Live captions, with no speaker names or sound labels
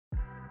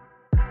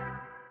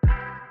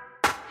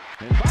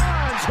Bonds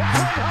hit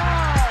one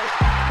high.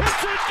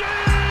 It's a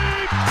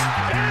deep.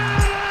 It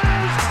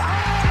is out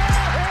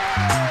of here.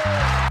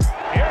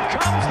 Here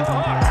comes the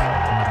hook.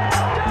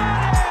 Got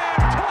him.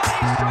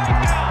 20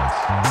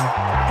 strikeouts.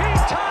 He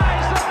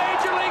ties the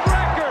major league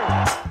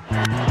record.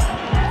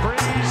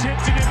 Freese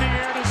hits it in the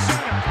air to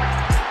center.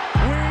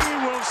 We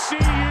will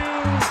see you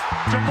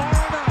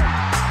tomorrow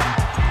night.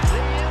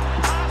 The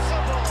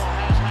impossible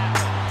has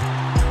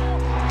happened.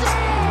 Goal!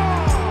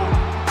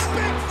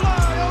 Big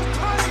fly,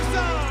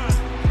 Ohtani-san!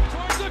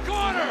 Towards the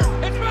corner.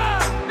 It's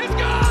back. It's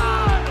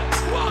gone.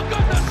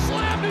 Welcome to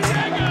Slam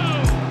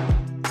Diego.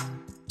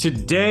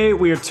 Today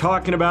we are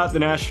talking about the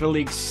National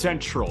League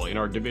Central in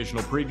our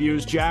divisional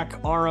previews. Jack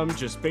Aram,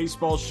 Just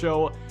Baseball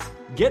Show.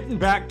 Getting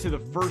back to the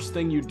first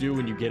thing you do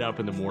when you get up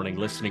in the morning,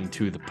 listening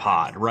to the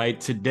pod,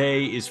 right?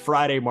 Today is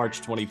Friday,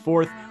 March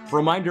 24th.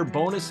 Reminder,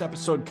 bonus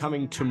episode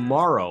coming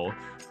tomorrow.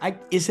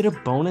 Is it a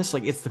bonus?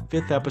 Like, it's the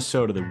 5th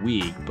episode of the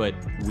week, but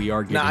we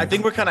are getting... No, I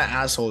think we're kind of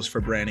assholes for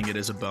branding it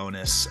as a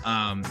bonus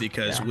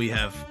because we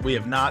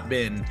have not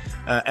been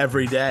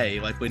every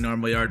day like we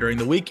normally are during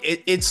the week.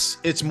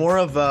 It's more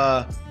of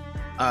a...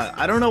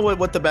 I don't know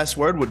what the best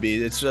word would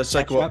be. It's just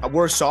like, well,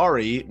 we're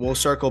sorry. We'll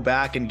circle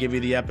back and give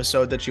you the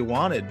episode that you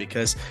wanted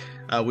because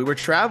we were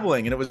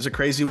traveling and it was a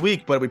crazy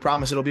week, but we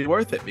promise it'll be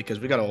worth it because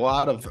we got a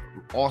lot of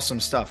awesome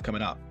stuff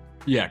coming up.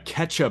 Yeah,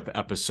 catch-up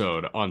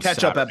episode on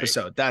Catch-up Saturday.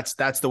 episode.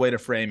 That's the way to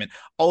frame it.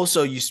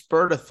 Also, you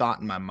spurred a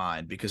thought in my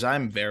mind because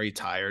I'm very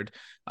tired.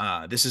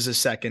 This is a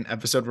second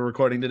episode we're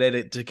recording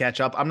today to catch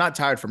up. I'm not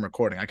tired from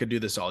recording. I could do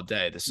this all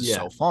day. This is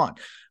so fun.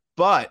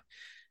 But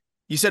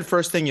you said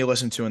first thing you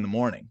listen to in the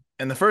morning.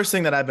 And the first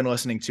thing that I've been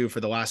listening to for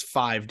the last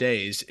 5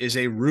 days is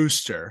a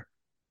rooster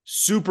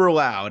super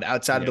loud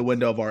outside of the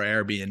window of our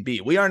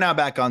Airbnb. We are now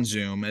back on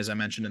Zoom, as I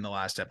mentioned in the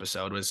last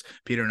episode, was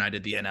Peter and I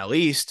did the NL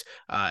East,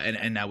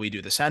 and now we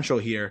do the Central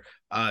here.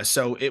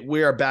 So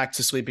we are back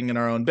to sleeping in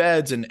our own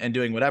beds and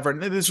doing whatever.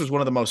 And this was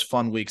one of the most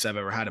fun weeks I've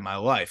ever had in my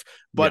life.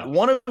 But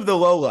one of the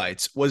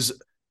lowlights was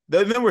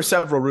there were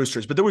several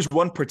roosters, but there was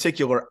one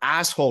particular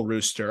asshole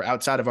rooster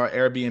outside of our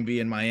Airbnb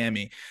in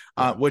Miami,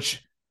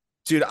 which,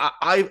 dude,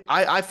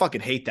 I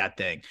fucking hate that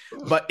thing.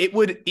 But it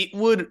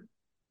would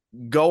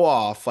go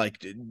off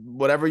like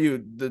whatever you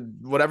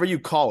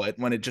call it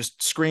when it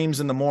just screams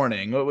in the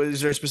morning.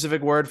 Is there a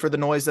specific word for the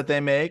noise that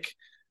they make?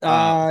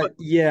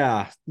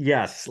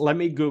 Yes. Let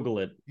me Google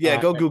it.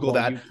 Go Google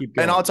that,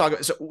 and I'll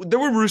talk. So there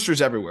were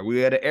roosters everywhere. We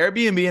had an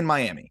Airbnb in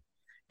Miami,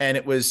 and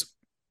it was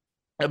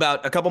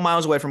about a couple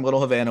miles away from Little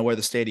Havana, where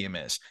the stadium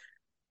is.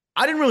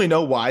 I didn't really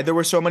know why there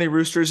were so many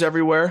roosters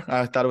everywhere.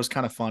 I thought it was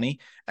kind of funny,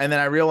 and then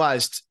I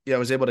realized I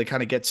was able to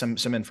kind of get some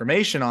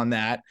information on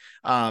that.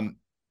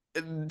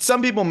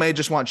 Some people may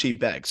just want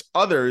cheap eggs.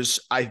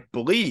 Others, I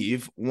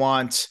believe,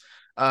 want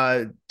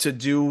to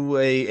do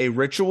a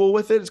ritual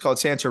with it. It's called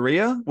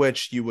Santeria,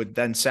 which you would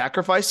then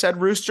sacrifice said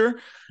rooster.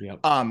 Yep.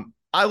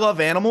 I love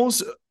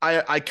animals.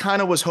 I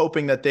kind of was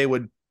hoping that they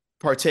would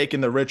partake in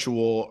the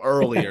ritual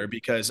earlier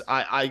because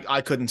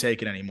I couldn't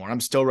take it anymore.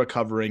 I'm still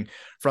recovering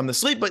from the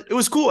sleep, but it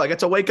was cool. I got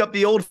to wake up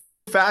the old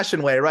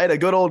fashioned way, right? A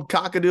good old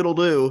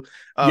cock-a-doodle-doo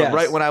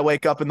right when I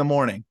wake up in the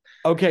morning.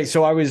 Okay,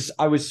 so I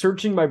was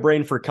searching my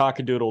brain for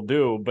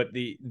cock-a-doodle-doo, but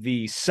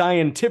the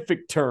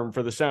scientific term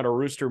for the sound a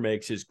rooster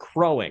makes is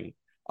crowing.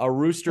 A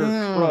rooster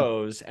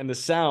crows, and the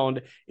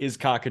sound is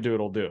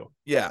cock-a-doodle-doo.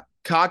 Yeah,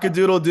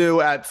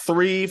 cock-a-doodle-doo at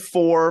 3,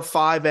 4,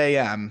 5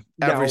 a.m.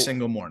 every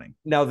single morning.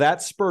 Now,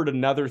 that spurred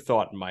another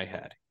thought in my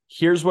head.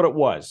 Here's what it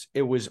was.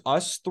 It was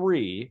us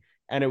three,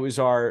 and it was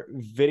our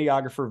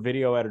videographer,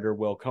 video editor,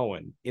 Will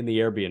Cohen, in the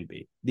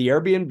Airbnb. The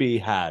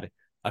Airbnb had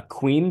a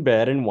queen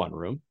bed in one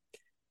room,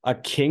 a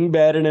king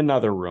bed in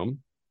another room,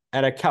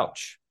 and a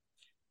couch.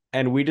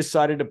 And we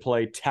decided to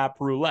play tap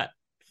roulette,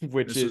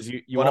 which is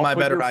you one of my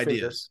better Finger,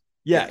 ideas.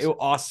 it was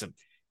awesome.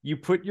 You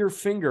put your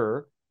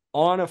finger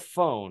on a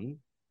phone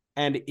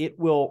and it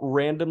will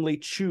randomly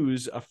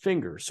choose a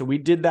finger. So we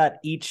did that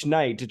each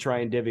night to try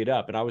and divvy it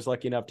up. And I was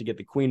lucky enough to get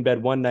the queen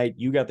bed one night.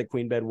 You got the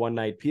queen bed one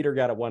night. Peter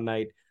got it one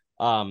night.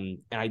 And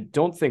I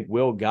don't think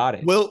Will got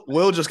it.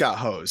 Will just got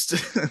hosed.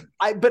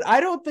 But I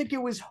don't think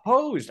it was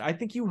hosed. I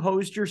think you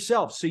hosed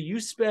yourself. So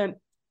you spent,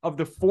 of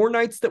the 4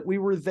 nights that we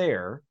were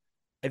there,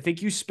 I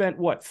think you spent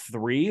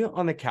 3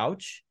 on the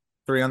couch?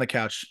 3 on the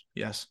couch.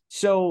 Yes.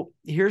 So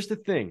here's the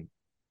thing.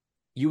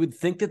 You would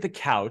think that the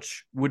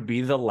couch would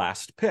be the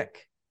last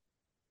pick.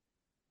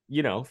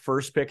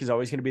 First pick is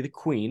always going to be the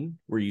queen,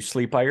 where you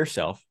sleep by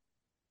yourself.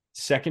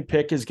 Second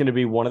pick is going to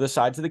be one of the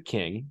sides of the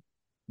king.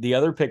 The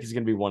other pick is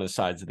going to be one of the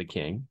sides of the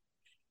king.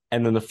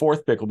 And then the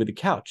fourth pick will be the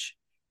couch.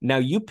 Now,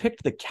 you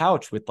picked the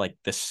couch with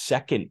the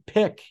second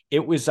pick.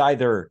 It was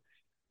either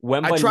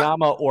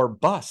Wembanyama or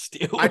bust.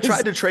 I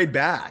tried to trade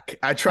back.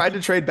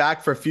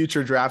 For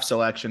future draft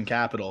selection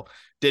capital.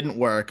 Didn't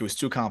work. It was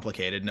too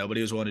complicated.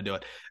 Nobody was willing to do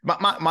it.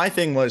 My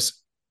thing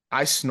was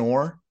I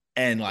snore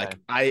and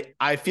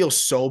I feel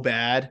so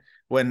bad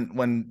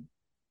when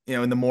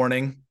in the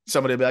morning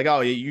somebody will be like,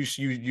 oh,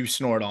 you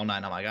snored all night.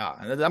 And I'm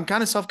like, I'm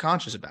kind of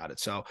self-conscious about it.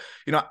 So,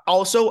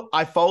 also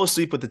I fall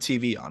asleep with the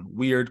TV on.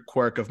 Weird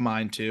quirk of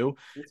mine too.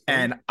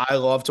 And I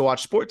love to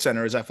watch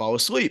SportsCenter as I fall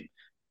asleep.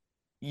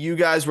 You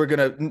guys were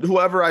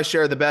whoever I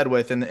share the bed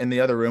with in the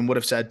other room would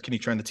have said, can you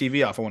turn the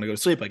TV off? I want to go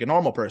to sleep like a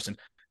normal person.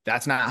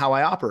 That's not how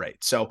I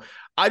operate. So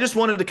I just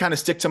wanted to kind of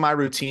stick to my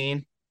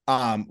routine,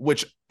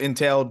 which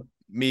entailed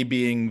me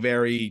being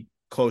very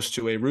close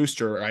to a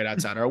rooster right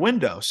outside our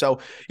window. So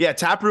yeah,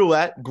 tap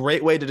roulette,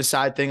 great way to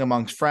decide thing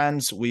amongst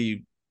friends.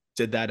 We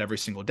did that every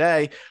single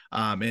day.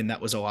 And that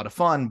was a lot of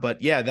fun,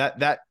 but yeah,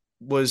 that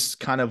was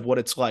kind of what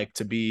it's like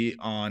to be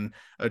on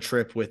a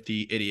trip with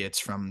the idiots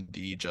from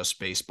the Just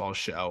Baseball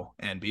show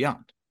and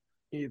beyond.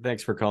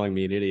 Thanks for calling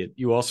me an idiot.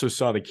 You also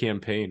saw the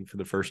campaign for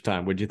the first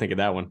time. What'd you think of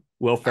that one?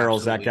 Will Ferrell,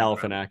 Zach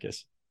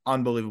Galifianakis.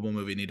 Unbelievable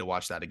movie. Need to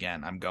watch that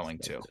again. I'm going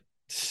to.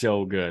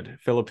 So good.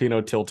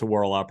 Filipino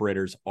tilt-a-whirl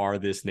operators are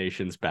this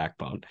nation's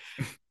backbone.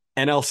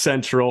 NL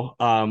Central,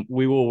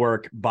 we will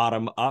work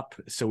bottom up.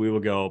 So we will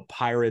go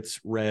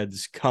Pirates,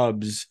 Reds,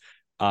 Cubs,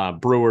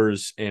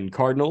 Brewers, and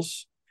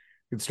Cardinals.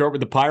 We can start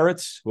with the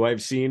Pirates, who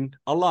I've seen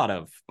a lot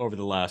of over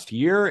the last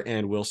year,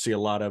 and we'll see a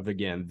lot of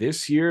again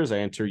this year as I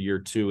enter year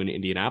 2 in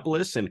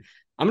Indianapolis. And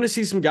I'm going to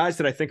see some guys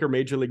that I think are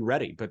major league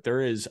ready, but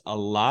there is a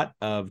lot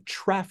of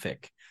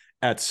traffic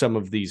at some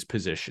of these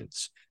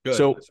positions. Good.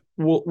 So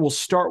we'll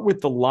start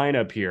with the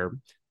lineup here.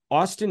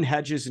 Austin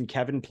Hedges and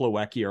Kevin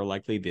Plawecki are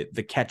likely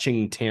the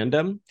catching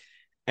tandem.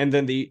 And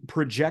then the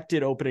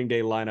projected opening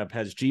day lineup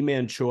has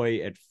Ji-Man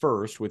Choi at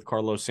first with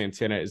Carlos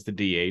Santana as the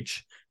DH.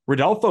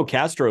 Rodolfo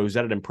Castro, who's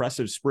had an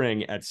impressive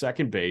spring at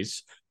second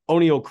base.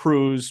 Oneil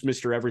Cruz,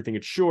 Mr. Everything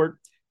at short.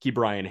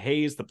 Ke'Bryan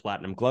Hayes, the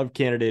Platinum Glove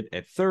candidate,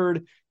 at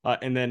third.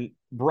 And then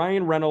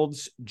Brian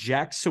Reynolds,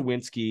 Jack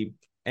Sawinski,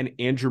 and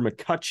Andrew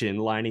McCutchen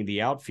lining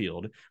the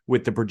outfield,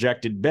 with the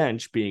projected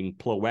bench being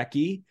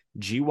Plawecki,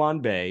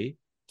 Ji-Hwan Bae,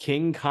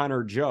 King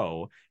Connor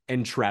Joe,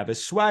 and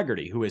Travis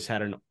Swaggerty, who has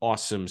had an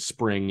awesome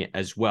spring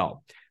as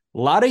well. A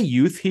lot of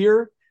youth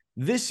here.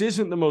 This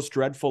isn't the most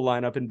dreadful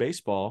lineup in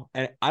baseball,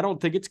 and I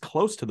don't think it's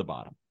close to the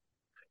bottom.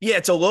 Yeah,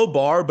 it's a low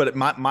bar, but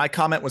my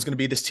comment was going to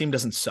be this team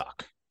doesn't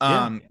suck,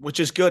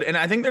 which is good. And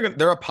I think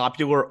they're a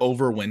popular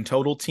over win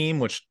total team,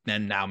 which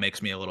then now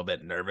makes me a little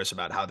bit nervous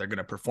about how they're going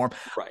to perform.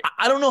 Right.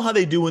 I don't know how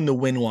they do in the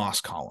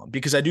win-loss column,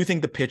 because I do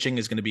think the pitching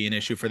is going to be an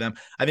issue for them.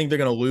 I think they're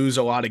going to lose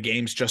a lot of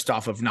games just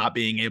off of not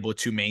being able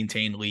to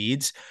maintain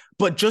leads.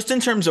 But just in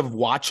terms of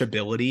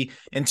watchability,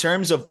 in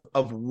terms of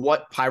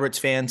what Pirates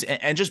fans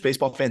and just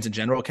baseball fans in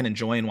general can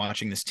enjoy in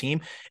watching this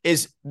team,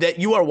 is that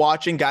you are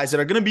watching guys that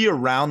are going to be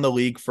around the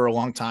league for a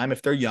long time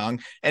if they're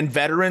young, and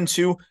veterans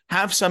who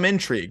have some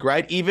intrigue,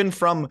 right? Even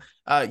from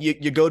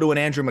you go to an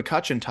Andrew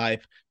McCutchen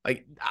type.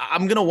 Like,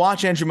 I'm going to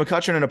watch Andrew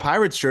McCutchen in a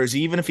Pirates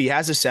jersey, even if he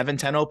has a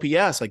 710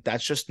 OPS. Like,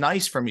 that's just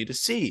nice for me to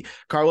see.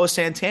 Carlos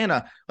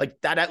Santana, like,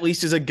 that at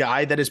least is a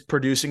guy that is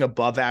producing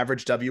above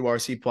average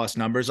WRC plus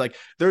numbers. Like,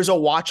 there's a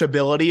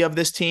watchability of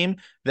this team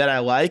that I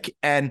like.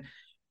 And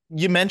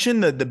you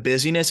mentioned the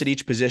busyness at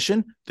each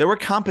position. There were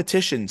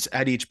competitions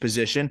at each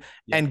position,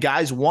 and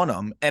guys won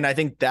them. And I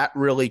think that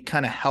really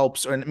kind of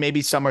helps, or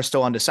maybe some are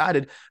still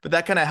undecided, but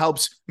that kind of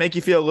helps make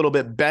you feel a little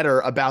bit better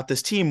about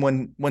this team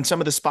when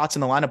some of the spots in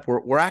the lineup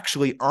were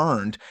actually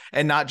earned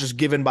and not just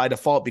given by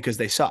default because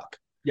they suck.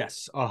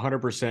 Yes,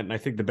 100%. And I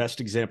think the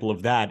best example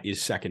of that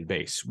is second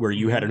base, where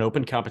you had an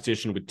open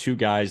competition with two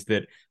guys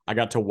that I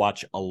got to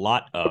watch a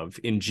lot of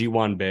in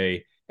Ji-Hwan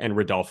Bae and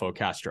Rodolfo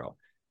Castro.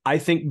 I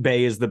think Bae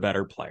is the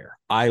better player.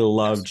 I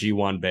love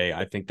Ji-Hwan Bae.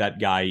 I think that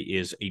guy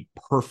is a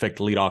perfect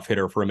leadoff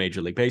hitter for a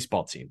Major League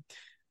Baseball team.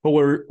 But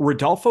what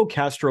Rodolfo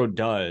Castro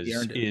does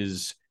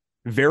is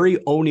very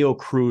Oneil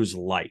Cruz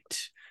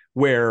light,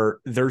 where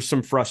there's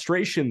some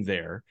frustration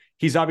there.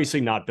 He's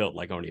obviously not built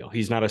like Oneil.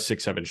 He's not a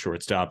 6'7"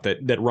 shortstop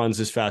that runs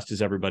as fast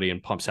as everybody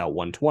and pumps out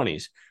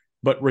 120s.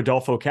 But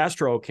Rodolfo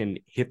Castro can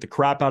hit the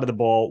crap out of the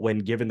ball when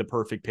given the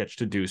perfect pitch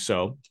to do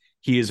so.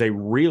 He is a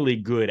really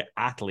good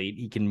athlete.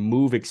 He can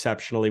move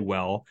exceptionally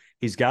well.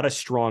 He's got a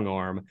strong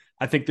arm.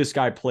 I think this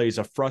guy plays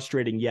a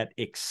frustrating yet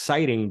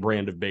exciting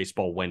brand of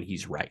baseball when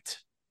he's right.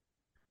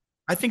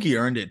 I think he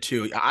earned it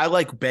too. I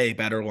like Bae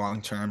better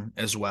long-term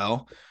as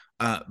well.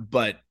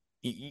 But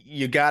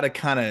you got to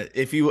kind of,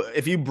 if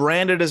you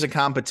brand it as a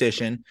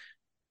competition,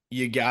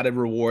 you got to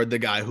reward the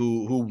guy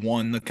who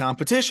won the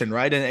competition,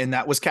 right? And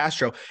that was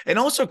Castro. And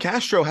also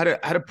Castro had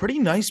a pretty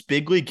nice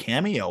big league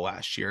cameo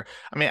last year.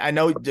 I mean, I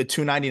know the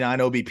 299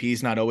 OBP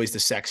is not always the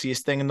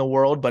sexiest thing in the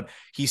world, but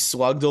he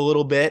slugged a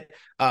little bit.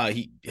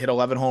 He hit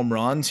 11 home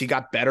runs. He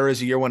got better as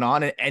the year went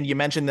on. And you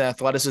mentioned the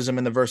athleticism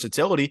and the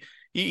versatility.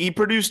 He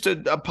produced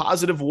a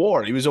positive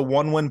WAR. He was a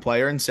 1-win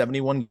player in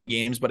 71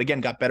 games, but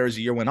again, got better as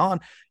the year went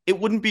on. It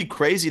wouldn't be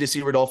crazy to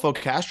see Rodolfo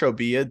Castro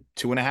be a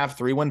 2.5,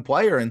 3-win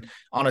player. And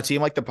on a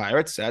team like the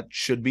Pirates, that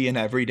should be an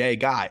everyday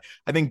guy.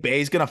 I think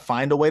Bae's going to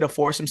find a way to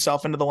force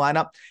himself into the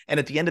lineup. And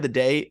at the end of the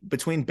day,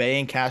 between Bae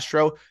and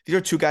Castro, these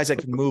are two guys that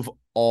can move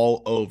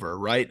all over,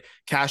 right?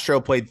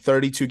 Castro played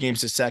 32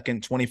 games at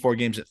second, 24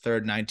 games at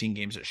third, 19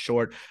 games at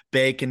short.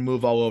 Bay can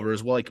move all over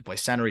as well. He could play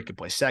center. He could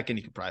play second.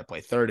 He could probably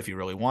play third if he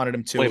really wanted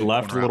him to. Play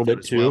left a little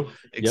bit too. Well.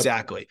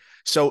 Exactly. Yep.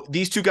 So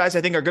these two guys,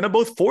 I think, are going to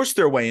both force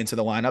their way into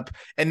the lineup,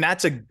 and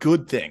that's a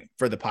good thing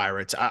for the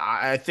Pirates.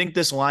 I think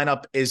this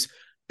lineup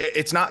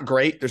it's not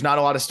great. There's not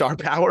a lot of star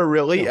power,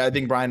 really. I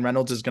think Brian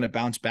Reynolds is going to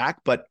bounce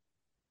back, but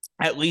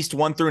at least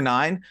 1 through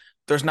 9,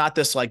 there's not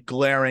this like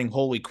glaring,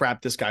 holy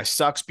crap, this guy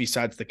sucks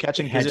besides the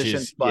catching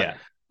position.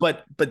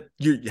 But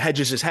your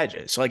Hedges is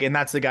Hedges. Like, and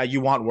that's the guy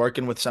you want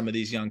working with some of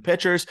these young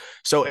pitchers.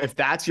 So if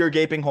that's your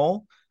gaping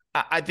hole,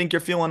 I think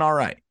you're feeling all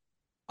right.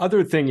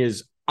 Other thing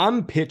is,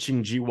 I'm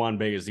pitching Ji-hwan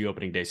Bae as the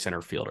opening day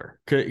center fielder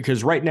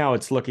because right now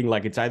it's looking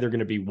like it's either going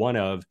to be one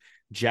of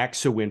Jack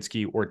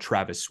Suwinski or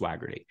Travis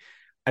Swaggerty.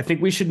 I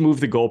think we should move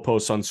the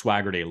goalposts on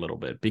Swaggerty a little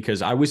bit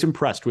because I was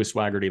impressed with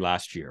Swaggerty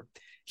last year.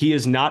 He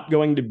is not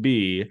going to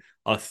be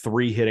a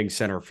 3-hitting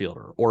center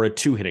fielder or a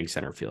 2-hitting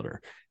center fielder.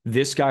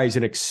 This guy is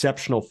an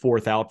exceptional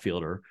 4th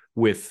outfielder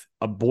with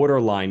a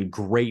borderline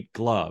great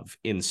glove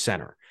in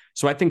center.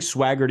 So I think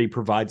Swaggerty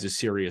provides a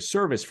serious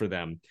service for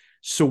them.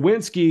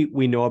 Suwinski,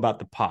 we know about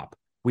the pop.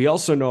 We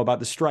also know about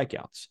the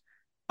strikeouts.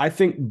 I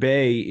think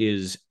Bae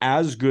is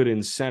as good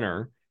in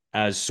center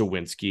as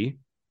Suwinski,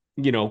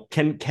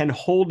 can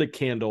hold a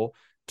candle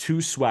to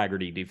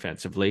Swaggerty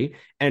defensively,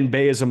 and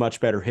Bae is a much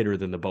better hitter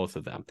than the both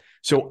of them.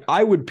 So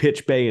I would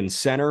pitch Bae in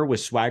center with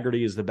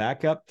Swaggerty as the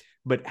backup,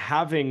 but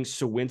having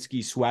Suwinski,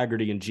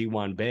 Swaggerty, and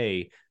Ji-hwan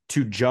Bae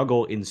to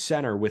juggle in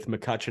center with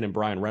McCutchen and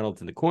Brian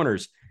Reynolds in the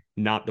corners,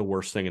 not the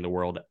worst thing in the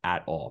world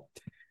at all.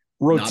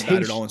 Rotation. Not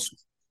bad at all.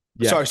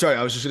 Yeah. Sorry.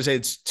 I was just going to say,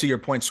 it's to your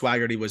point,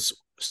 Swaggerty was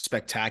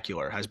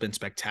spectacular, has been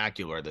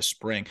spectacular this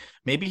spring.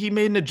 Maybe he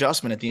made an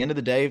adjustment. At the end of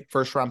the day,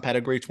 first round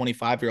pedigree,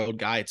 25-year-old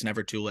guy, it's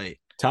never too late.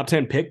 Top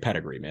 10 pick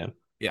pedigree, man.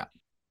 Yeah.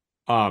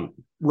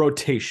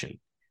 Rotation.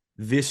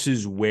 This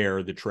is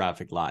where the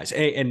traffic lies.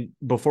 And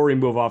before we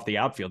move off the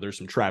outfield, there's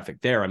some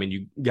traffic there. I mean,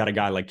 you got a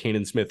guy like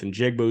Kanan Smith and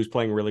Jigba who's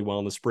playing really well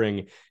in the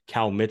spring.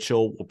 Cal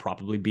Mitchell will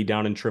probably be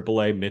down in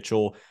AAA.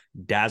 Mitchell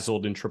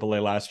dazzled in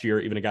AAA last year.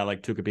 Even a guy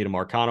like Tucupita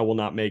Marcano will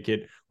not make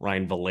it.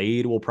 Ryan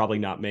Valade will probably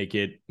not make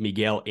it.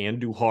 Miguel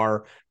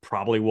Andujar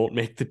probably won't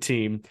make the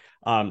team.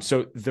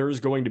 So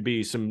there's going to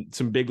be some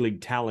big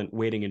league talent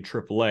waiting in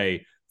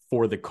AAA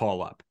for the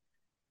call-up.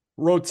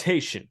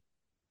 Rotation.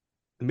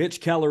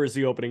 Mitch Keller is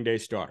the opening day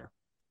starter.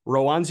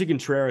 Roansy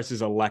Contreras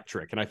is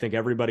electric, and I think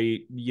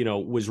everybody,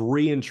 was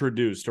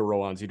reintroduced to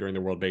Roansy during the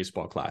World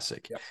Baseball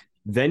Classic. Yep.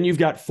 Then you've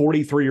got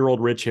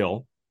 43-year-old Rich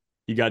Hill.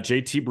 You got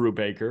JT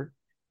Brubaker,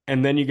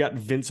 and then you got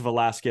Vince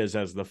Velasquez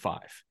as the 5.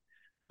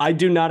 I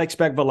do not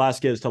expect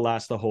Velasquez to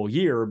last the whole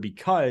year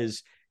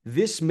because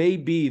this may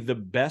be the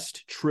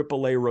best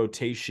AAA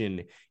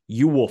rotation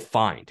you will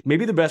find.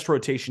 Maybe the best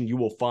rotation you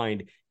will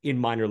find in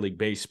minor league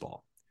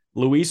baseball.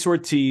 Luis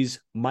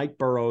Ortiz, Mike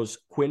Burrows,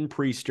 Quinn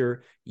Priester,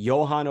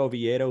 Johan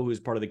Oviedo, who's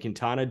part of the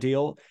Quintana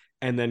deal,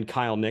 and then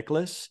Kyle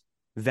Nicholas.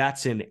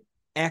 That's an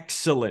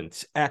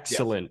excellent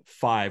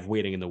 5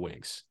 waiting in the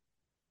wings.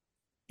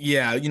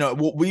 Yeah,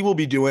 we will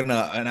be doing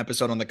an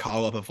episode on the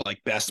call-up of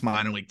like best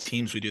minor league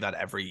teams. We do that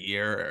every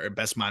year, or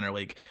best minor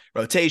league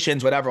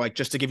rotations, whatever, like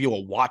just to give you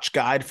a watch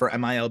guide for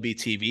MILB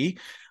TV.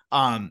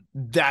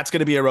 That's going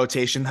to be a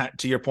rotation that,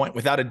 to your point,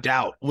 without a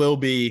doubt, will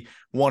be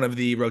one of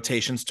the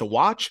rotations to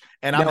watch.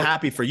 And I'm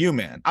happy for you,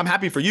 man. I'm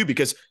happy for you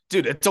because,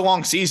 dude, it's a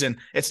long season.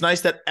 It's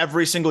nice that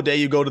every single day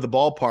you go to the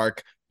ballpark,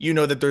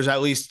 that there's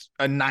at least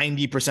a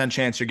 90%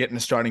 chance you're getting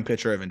a starting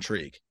pitcher of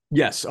intrigue.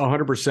 Yes,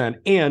 100%.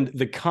 And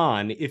the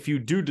con, if you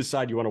do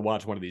decide you want to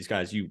watch one of these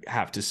guys, you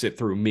have to sit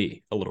through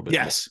me a little bit.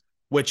 Yes,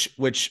 more.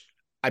 Which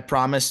I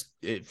promise,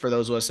 for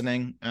those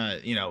listening,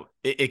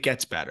 it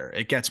gets better.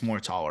 It gets more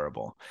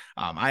tolerable.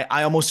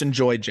 I almost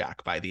enjoyed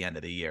Jack by the end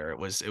of the year. It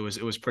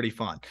was pretty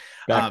fun.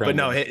 But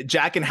no,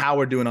 Jack and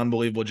Howard do an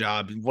unbelievable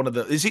job.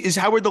 Is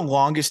Howard the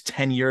longest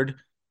tenured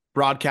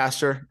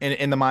broadcaster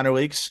in the minor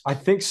leagues? I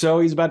think so.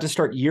 He's about to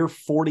start year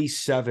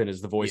 47 as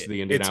the voice of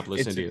the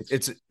Indianapolis Indians.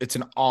 It's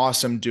an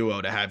awesome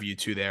duo to have you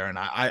two there. And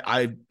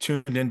I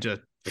tuned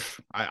into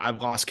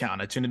I've lost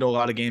count. I tuned into a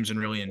lot of games and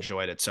really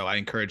enjoyed it. So I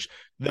encourage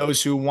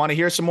those who want to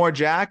hear some more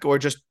Jack or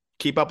just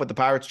keep up with the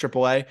Pirates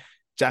AAA,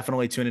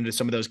 definitely tune into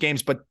some of those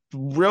games. But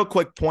real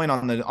quick point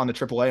on the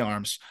AAA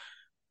arms.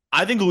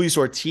 I think Luis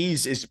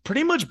Ortiz is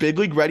pretty much big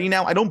league ready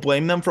now. I don't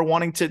blame them for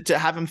wanting to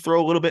have him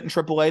throw a little bit in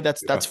AAA.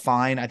 That's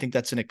fine. I think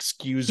that's an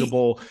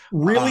excusable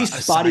really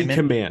spotty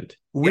command.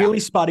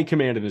 Spotty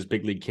command in his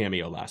big league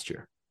cameo last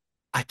year.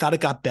 I thought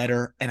it got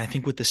better, and I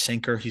think with the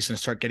sinker, he's going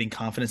to start getting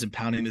confidence and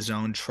pounding the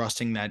zone,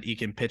 trusting that he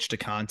can pitch to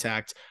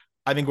contact.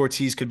 I think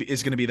Ortiz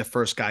is going to be the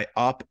first guy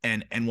up,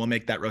 and will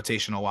make that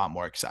rotation a lot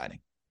more exciting.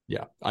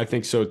 Yeah, I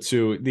think so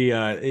too.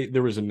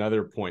 There was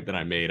another point that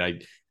I made. I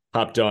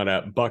hopped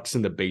on Bucks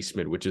in the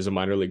Basement, which is a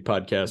minor league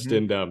podcast,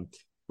 and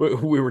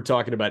we were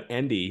talking about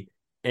Endy,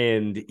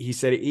 And he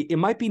said it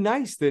might be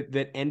nice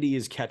that Endy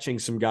is catching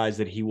some guys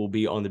that he will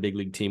be on the big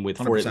league team with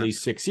 100%. for at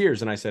least 6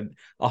 years. And I said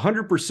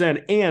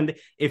 100%. And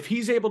if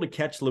he's able to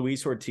catch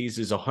Luis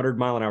Ortiz's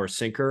 100-mile-an-hour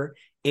sinker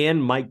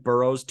and Mike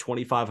Burrow's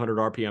 2,500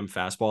 RPM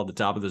fastball at the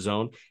top of the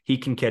zone, he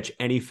can catch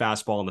any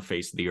fastball on the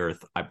face of the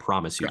earth. I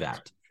promise you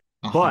Correct.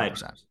 that.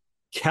 100%. But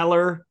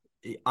Keller,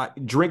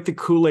 drink the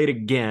Kool-Aid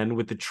again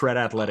with the Tread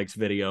Athletics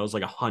videos,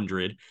 like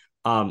 100.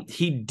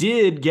 He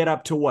did get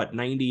up to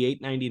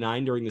 98,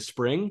 99 during the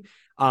spring.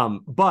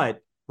 But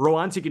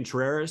Roansy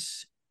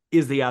Contreras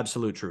is the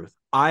absolute truth.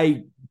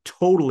 I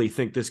totally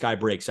think this guy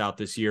breaks out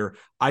this year.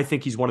 I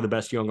think he's one of the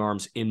best young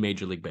arms in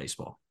Major League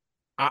Baseball.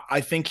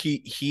 I think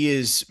he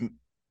is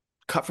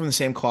cut from the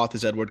same cloth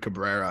as Edward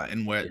Cabrera,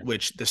 in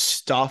which the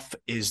stuff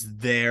is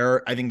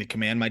there. I think the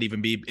command might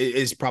even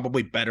is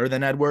probably better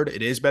than Edward.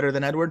 It is better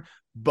than Edward,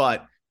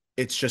 but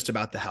it's just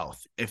about the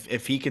health.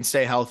 If he can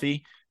stay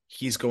healthy,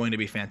 he's going to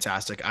be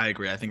fantastic. I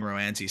agree. I think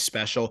Roansy's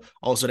special.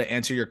 Also, to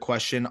answer your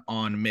question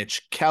on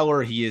Mitch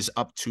Keller, he is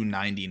up to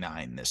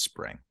 99 this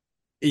spring.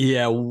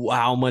 Yeah.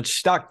 How much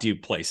stock do you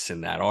place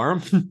in that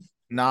arm?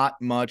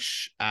 Not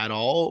much at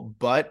all,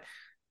 but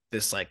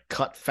this like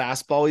cut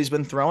fastball he's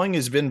been throwing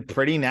has been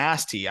pretty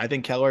nasty. I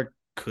think Keller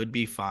could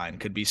be fine,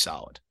 could be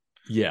solid.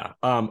 Yeah.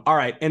 All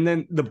right. And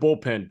then the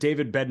bullpen,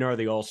 David Bednar,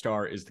 the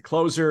all-star, is the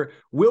closer.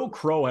 Will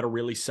Crowe had a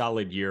really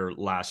solid year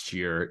last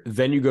year.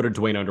 Then you go to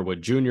Dwayne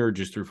Underwood Jr.,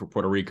 just threw for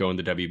Puerto Rico in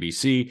the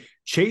WBC.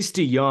 Chase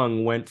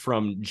DeYoung went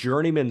from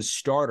journeyman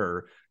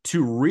starter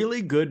to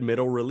really good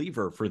middle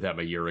reliever for them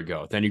a year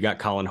ago. Then you got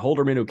Colin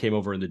Holderman, who came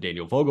over in the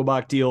Daniel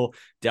Vogelbach deal,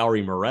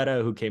 Dalry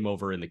Moretta, who came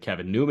over in the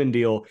Kevin Newman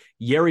deal,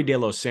 Yerry De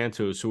Los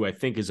Santos, who I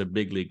think is a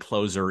big league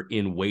closer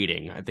in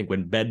waiting. I think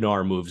when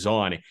Bednar moves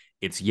on,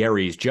 it's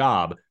Yerry's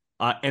job.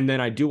 And then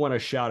I do want to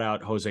shout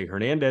out Jose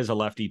Hernandez, a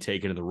lefty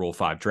taken in the Rule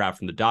 5 draft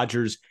from the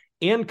Dodgers,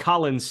 and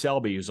Colin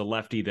Selby, who's a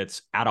lefty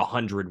that's at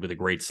 100 with a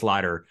great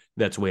slider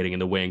that's waiting in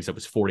the wings that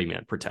was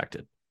 40-man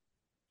protected.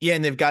 Yeah,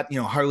 and they've got,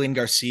 Harleen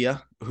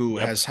Garcia, who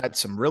has had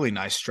some really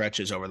nice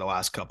stretches over the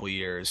last couple of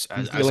years.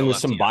 He's dealing with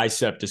some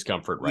bicep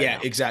discomfort right now. Yeah,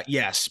 exactly.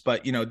 Yes,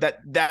 but,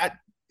 that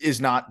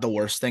is not the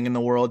worst thing in the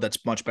world.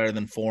 That's much better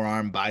than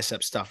forearm,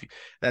 bicep stuff.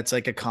 That's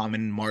like a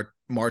common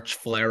March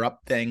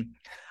flare-up thing.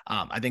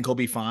 I think he'll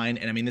be fine.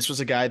 And I mean, this was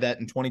a guy that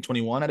in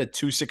 2021 had a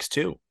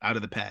 2.62 out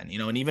of the pen,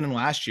 and even in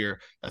last year,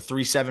 a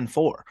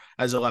 3.74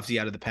 as a lefty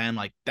out of the pen.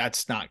 Like,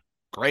 that's not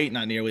great,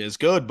 not nearly as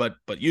good, but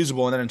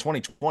usable. And then in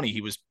 2020, he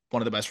was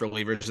one of the best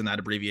relievers in that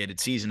abbreviated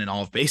season in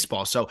all of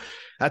baseball. So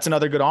that's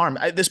another good arm.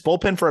 This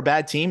bullpen for a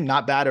bad team,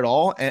 not bad at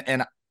all.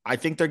 And I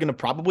think they're going to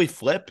probably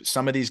flip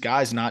some of these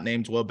guys not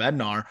named Will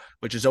Bednar,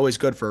 which is always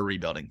good for a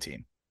rebuilding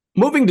team.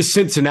 Moving to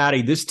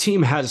Cincinnati, this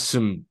team has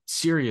some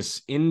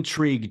serious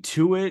intrigue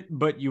to it,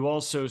 but you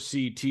also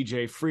see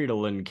TJ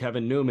Friedl and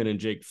Kevin Newman and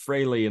Jake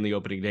Fraley in the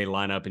opening day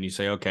lineup, and you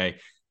say, okay,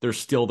 they're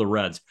still the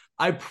Reds.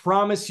 I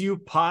promise you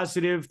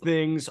positive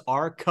things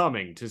are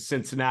coming to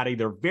Cincinnati.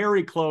 They're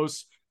very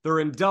close.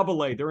 They're in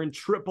AA. They're in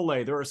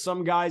AAA. There are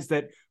some guys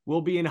that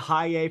will be in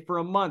high A for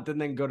a month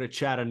and then go to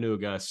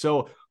Chattanooga.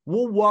 So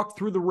we'll walk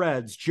through the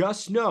Reds.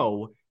 Just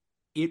know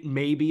it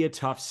may be a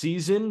tough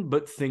season,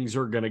 but things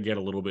are going to get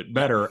a little bit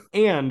better.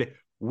 And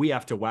we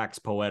have to wax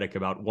poetic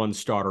about one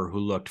starter who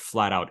looked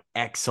flat out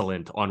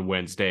excellent on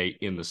Wednesday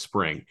in the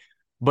spring.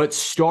 But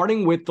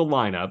starting with the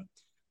lineup,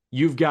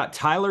 you've got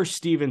Tyler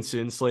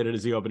Stevenson slated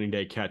as the opening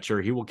day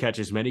catcher. He will catch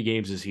as many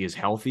games as he is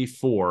healthy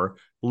for.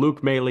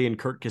 Luke Maile and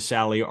Kurt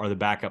Casale are the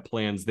backup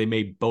plans. They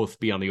may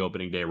both be on the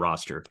opening day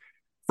roster.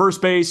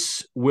 First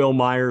base, Will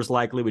Myers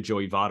likely with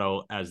Joey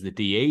Votto as the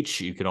DH.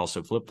 You could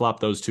also flip-flop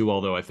those two,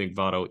 although I think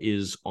Votto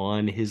is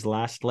on his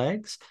last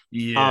legs.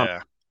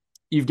 Yeah.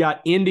 You've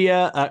got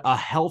India, a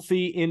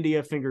healthy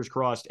India, fingers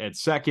crossed, at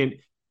second.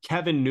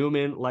 Kevin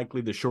Newman,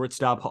 likely the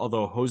shortstop,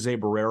 although Jose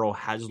Barrero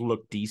has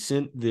looked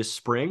decent this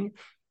spring.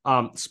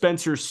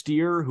 Spencer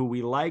Steer, who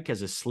we like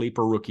as a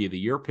sleeper rookie of the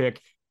year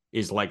pick,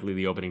 is likely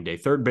the opening day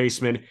third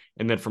baseman.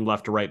 And then from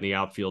left to right in the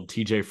outfield,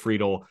 TJ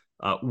Friedl,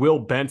 Will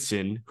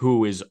Benson,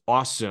 who is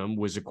awesome,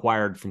 was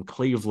acquired from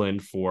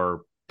Cleveland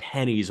for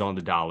pennies on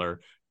the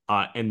dollar.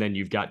 And then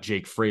you've got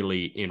Jake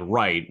Fraley in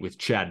right with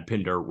Chad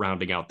Pinder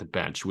rounding out the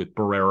bench with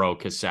Barrero,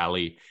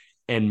 Casale,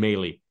 and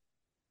Maile.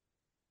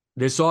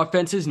 This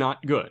offense is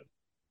not good,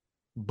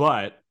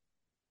 but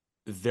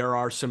there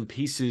are some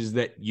pieces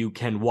that you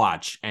can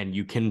watch and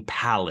you can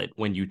palate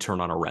when you turn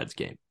on a Reds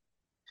game.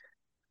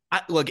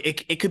 Look,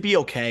 it could be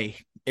okay.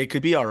 It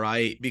could be all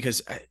right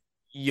because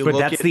but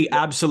that's the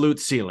absolute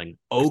ceiling.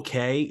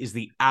 Okay is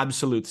the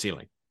absolute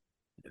ceiling.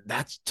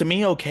 That's, to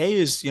me, okay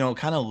is,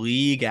 kind of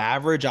league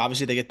average.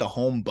 Obviously, they get the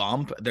home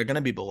bump. They're going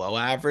to be below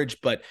average,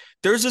 but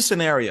there's a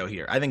scenario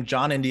here. I think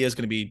John India is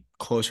going to be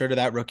closer to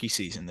that rookie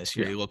season this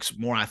year. Yeah. He looks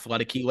more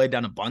athletic. He laid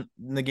down a bunt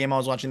in the game I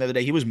was watching the other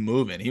day. He was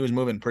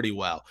moving pretty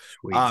well.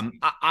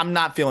 I'm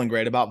not feeling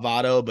great about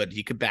Votto, but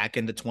he could back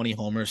into 20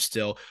 homers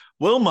still.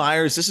 Will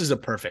Myers, this is a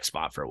perfect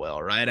spot for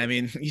Will, right? I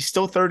mean, he's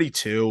still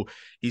 32.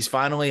 He's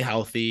finally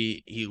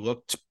healthy. He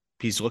looked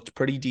He's looked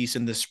pretty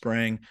decent this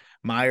spring.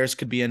 Myers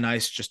could be a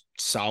nice, just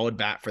solid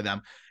bat for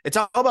them. It's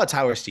all about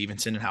Tyler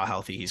Stevenson and how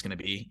healthy he's going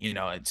to be.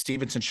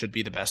 Stevenson should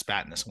be the best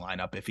bat in this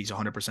lineup if he's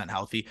 100%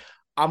 healthy.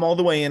 I'm all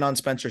the way in on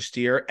Spencer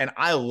Steer, and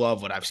I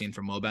love what I've seen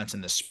from Will Benson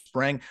this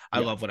spring. I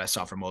love what I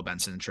saw from Will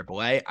Benson in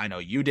AAA. I know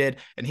you did,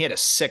 and he had a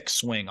sick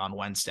swing on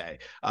Wednesday.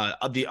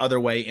 The other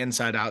way,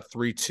 inside out,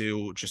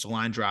 3-2, just a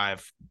line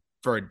drive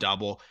for a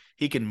double.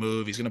 He can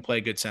move. He's going to play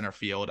good center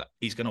field.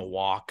 He's going to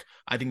walk.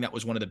 I think that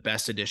was one of the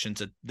best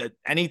additions that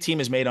any team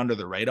has made under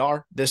the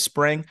radar this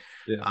spring.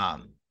 Yeah.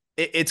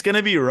 It's going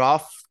to be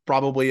rough,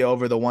 probably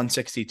over the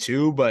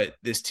 162, but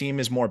this team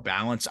is more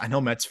balanced. I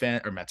know Reds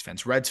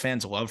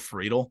fans love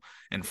Friedel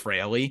and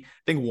Fraley. I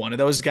think one of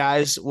those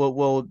guys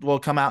will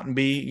come out and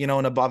be,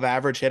 an above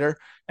average hitter.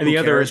 And the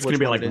other is going to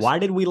be like, why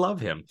did we love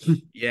him?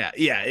 Yeah.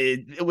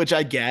 Which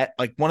I get.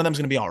 Like, one of them's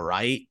going to be all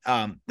right.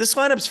 This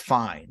lineup's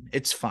fine.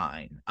 It's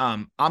fine.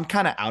 I'm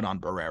kind of out on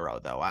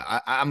Barrero though.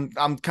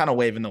 I'm kind of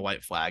waving the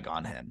white flag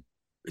on him.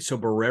 So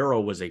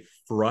Barrero was a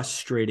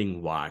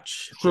frustrating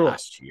watch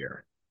last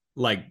year.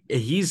 Like,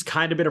 he's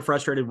kind of been a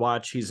frustrated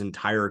watch his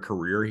entire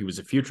career. He was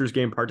a Futures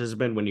game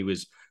participant when he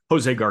was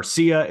Jose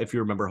Garcia. If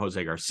you remember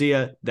Jose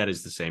Garcia, that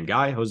is the same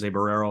guy, Jose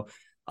Barrero.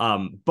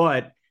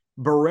 But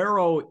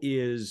Barrero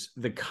is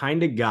the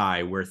kind of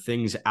guy where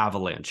things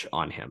avalanche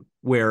on him,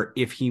 where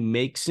if he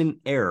makes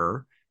an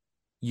error,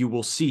 you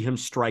will see him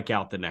strike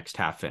out the next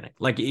half inning.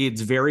 Like,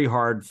 it's very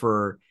hard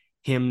for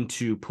him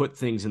to put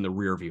things in the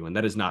rear view. And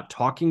that is not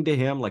talking to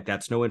him. Like,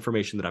 that's no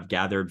information that I've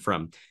gathered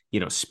from,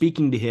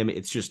 speaking to him.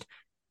 It's just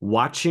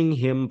watching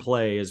him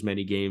play as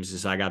many games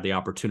as I got the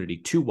opportunity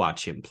to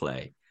watch him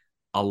play.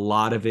 A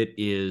lot of it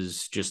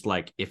is just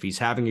like, if he's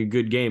having a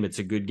good game, it's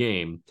a good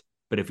game.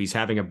 But if he's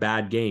having a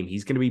bad game,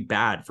 he's going to be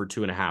bad for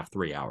 2.5,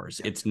 3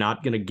 hours. It's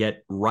not going to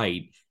get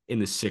right in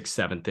the 6th,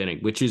 7th inning,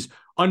 which is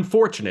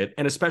unfortunate.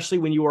 And especially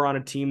when you are on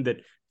a team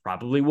that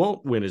probably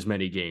won't win as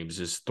many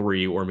games as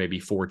 3 or maybe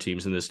 4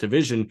 teams in this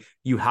division,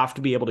 you have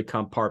to be able to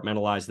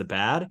compartmentalize the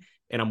bad.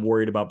 And I'm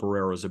worried about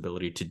Barrero's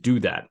ability to do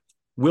that.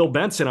 Will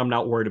Benson, I'm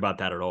not worried about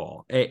that at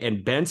all.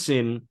 And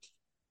Benson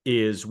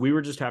we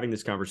were just having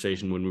this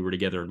conversation when we were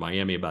together in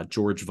Miami about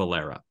George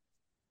Valera.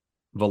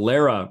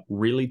 Valera,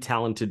 really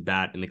talented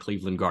bat in the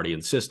Cleveland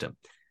Guardian system,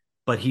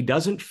 but he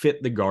doesn't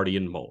fit the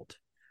Guardian mold.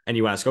 And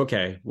you ask,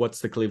 okay, what's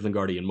the Cleveland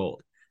Guardian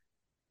mold?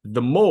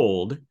 The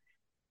mold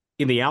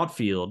in the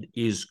outfield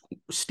is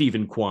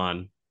Stephen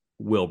Kwan,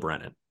 Will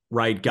Brennan,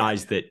 right?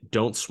 Guys that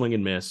don't swing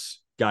and miss,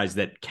 guys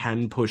that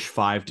can push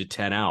 5 to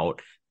 10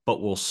 out,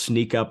 but will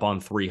sneak up on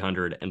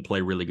 300 and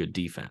play really good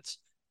defense.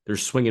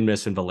 There's swing and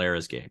miss in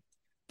Valera's game.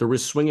 There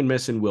was swing and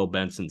miss in Will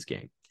Benson's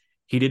game.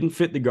 He didn't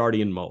fit the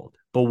Guardian mold,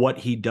 but what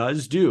he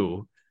does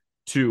do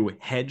to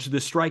hedge the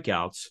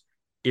strikeouts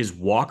is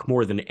walk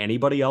more than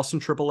anybody else in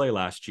AAA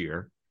last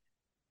year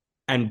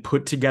and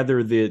put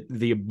together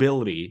the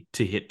ability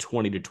to hit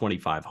 20 to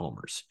 25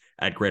 homers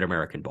at Great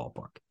American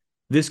Ballpark.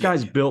 This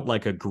guy's built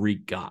like a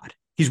Greek god.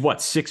 He's what,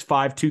 6'5",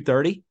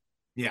 230?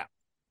 Yeah.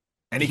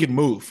 And he can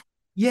move.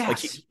 Yes.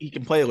 Like he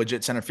can play a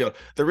legit center field.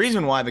 The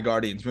reason why the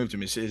Guardians moved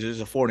him is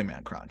a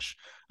 40-man crunch.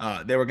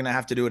 They were going to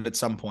have to do it at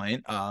some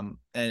point,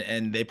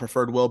 and they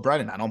preferred Will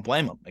Brennan. I don't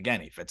blame him.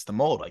 Again, he fits the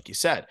mold, like you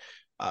said.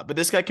 But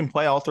this guy can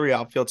play all 3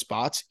 outfield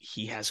spots.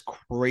 He has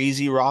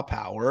crazy raw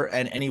power,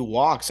 and he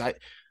walks.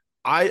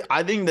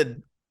 I think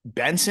that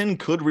Benson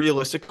could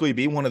realistically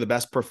be one of the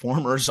best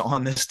performers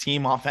on this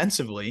team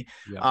offensively.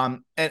 Yeah.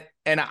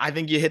 And I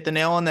think you hit the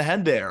nail on the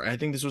head there. I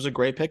think this was a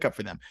great pickup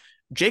for them.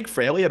 Jake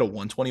Fraley had a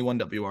 121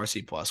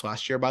 WRC plus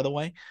last year, by the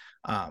way.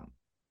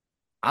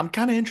 I'm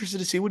kind of interested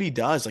to see what he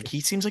does. Like, he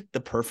seems like the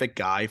perfect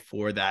guy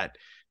for that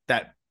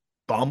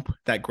bump,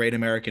 that Great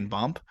American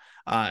bump.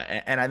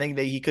 And I think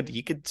that he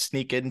could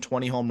sneak in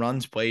 20 home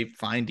runs, play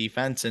fine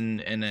defense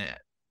in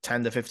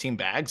 10 to 15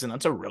 bags, and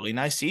that's a really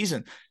nice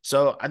season.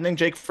 So I think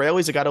Jake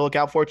Fraley's a guy to look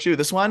out for too.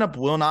 This lineup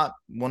will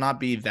not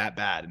be that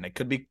bad, and it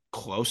could be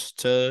close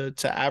to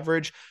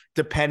average,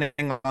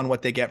 depending on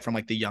what they get from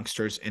like the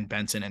youngsters in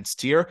Benson and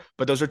Steer.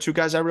 But those are 2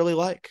 guys I really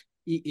like.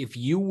 If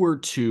you were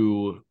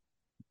to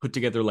put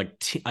together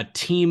like a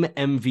team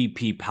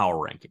MVP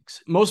power rankings,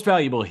 most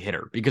valuable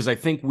hitter, because I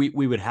think we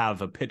would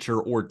have a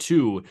pitcher or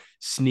 2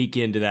 sneak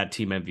into that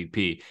team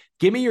MVP.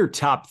 Give me your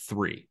top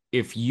 3.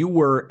 If you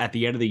were at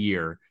the end of the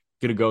year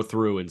going to go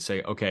through and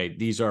say, okay,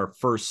 these are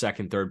first,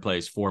 second, third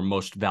place for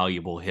most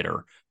valuable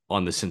hitter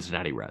on the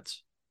Cincinnati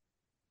Reds.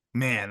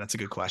 Man, that's a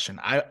good question.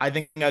 I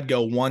think I'd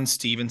go 1,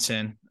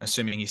 Stevenson,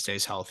 assuming he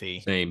stays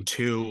healthy. Same.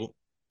 2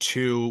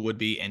 would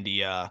be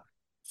India.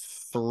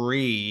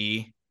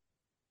 3,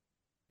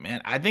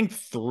 man, I think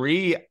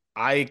 3,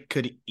 I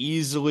could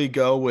easily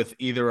go with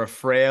either a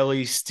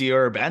Fraley,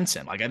 Steer, or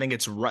Benson. Like, I think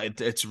it's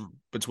right. It's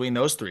between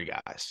those 3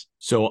 guys.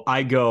 So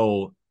I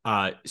go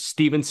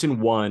Stevenson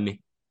 1,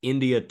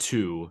 India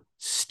 2,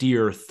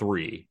 Steer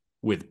 3,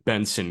 with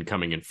Benson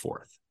coming in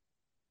 4th.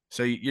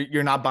 So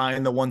you're not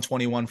buying the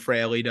 121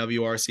 Fraley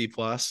WRC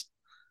plus?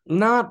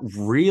 Not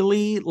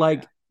really.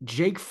 Like,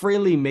 Jake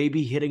Fraley may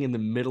be hitting in the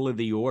middle of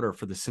the order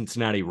for the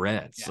Cincinnati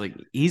Reds. Yeah. Like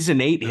he's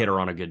an 8 hitter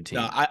on a good team.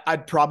 No,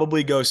 I'd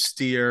probably go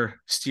Steer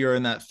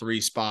in that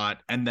 3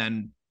 spot, and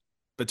then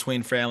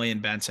between Fraley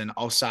and Benson,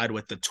 I'll side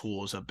with the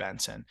tools of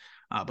Benson.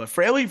 But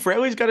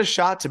Fraley's got a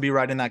shot to be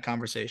right in that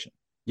conversation.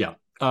 Yeah.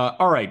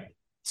 All right.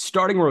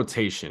 Starting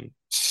rotation.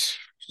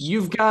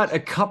 You've got a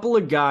couple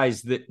of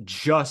guys that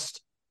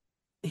just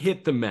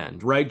hit the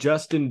mend, right?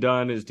 Justin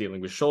Dunn is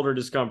dealing with shoulder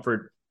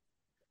discomfort.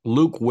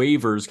 Luke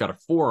Waivers got a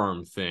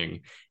forearm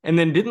thing. And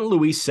then didn't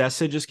Luis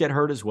Cessa just get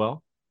hurt as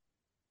well?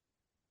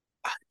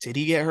 Did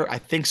he get hurt? I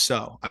think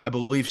so. I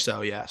believe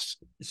so, yes.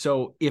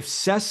 So if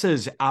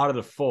Cessa's out of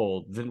the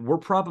fold, then we're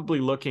probably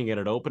looking at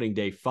an opening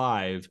day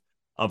 5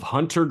 of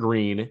Hunter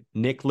Green,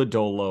 Nick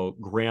Lodolo,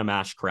 Graham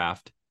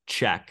Ashcraft,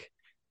 check.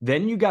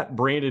 Then you got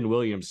Brandon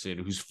Williamson,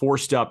 who's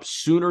forced up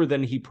sooner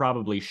than he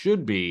probably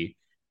should be.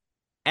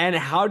 And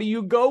how do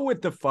you go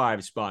with the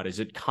 5 spot? Is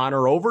it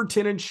Connor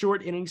Overton in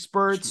short inning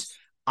spurts?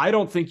 I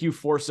don't think you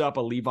force up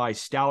a Levi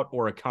Stout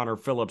or a Connor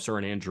Phillips or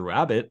an Andrew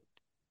Abbott.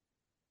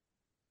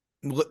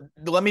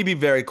 Let me be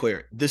very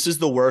clear. This is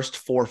the worst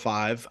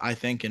 4-5, I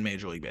think, in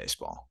Major League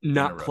Baseball.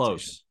 Not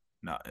close.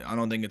 No, I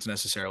don't think it's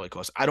necessarily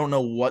close. I don't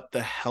know what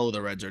the hell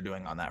the Reds are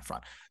doing on that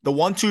front. The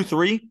 1, 2,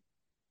 3,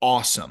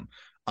 awesome.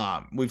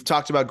 We've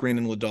talked about Green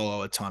and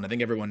Lodolo a ton. I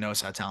think everyone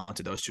knows how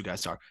talented those 2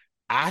 guys are.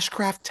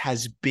 Ashcraft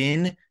has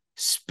been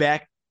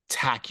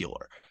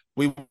spectacular.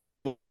 We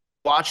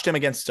watched him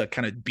against a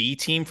kind of B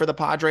team for the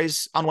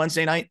Padres on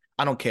Wednesday night.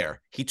 I don't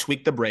care. He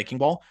tweaked the breaking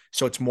ball,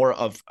 so it's more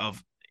of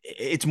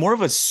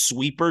a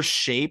sweeper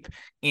shape,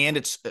 and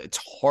it's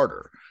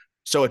harder.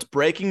 So it's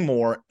breaking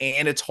more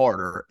and it's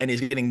harder, and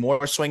he's getting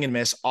more swing and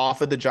miss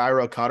off of the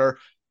gyro cutter.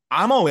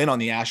 I'm all in on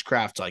the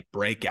Ashcraft like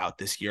breakout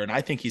this year, and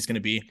I think he's going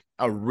to be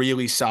a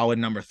really solid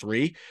number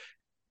 3.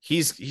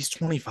 He's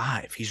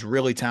 25. He's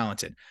really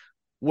talented.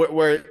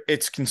 Where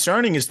it's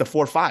concerning is the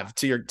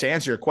 4-5. To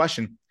answer your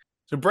question,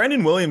 so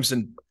Brandon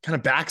Williamson kind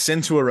of backs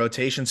into a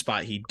rotation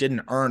spot he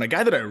didn't earn. A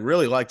guy that I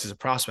really liked as a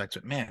prospect,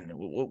 but man,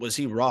 was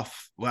he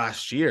rough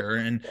last year?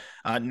 And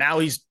now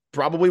he's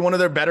probably one of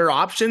their better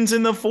options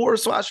in the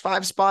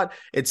 4/5 spot.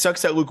 It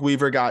sucks that Luke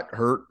Weaver got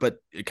hurt, but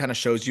it kind of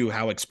shows you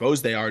how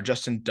exposed they are.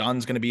 Justin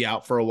Dunn's going to be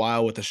out for a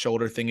while with a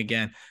shoulder thing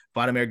again.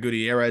 Vladimir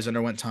Gutierrez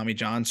underwent Tommy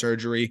John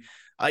surgery.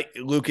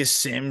 Lucas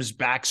Sims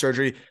back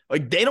surgery.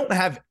 Like they don't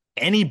have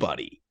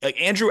anybody. Like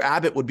Andrew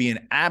Abbott would be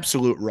an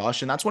absolute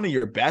rush, and that's one of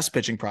your best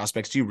pitching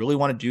prospects. Do you really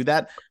want to do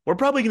that? We're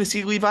probably going to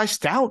see Levi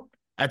Stout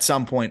at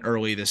some point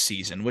early this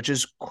season, which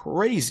is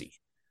crazy.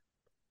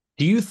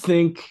 Do you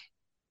think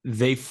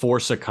they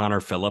force a Connor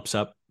Phillips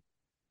up?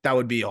 That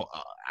would be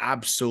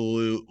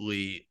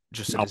absolutely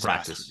just a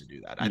malpractice disaster to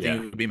do that. I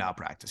think it would be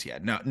malpractice. Yeah,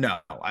 no.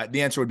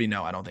 The answer would be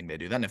no. I don't think they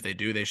do that. And if they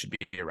do, they should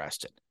be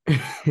arrested.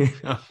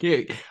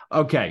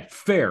 Okay,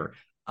 fair.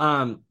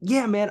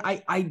 Yeah, man,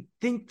 I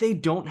think they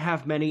don't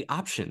have many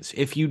options.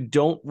 If you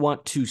don't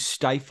want to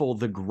stifle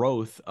the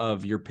growth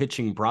of your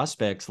pitching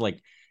prospects,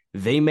 like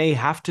they may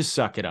have to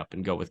suck it up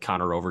and go with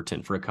Connor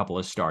Overton for a couple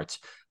of starts.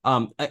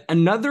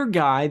 Another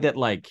guy that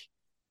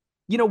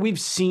we've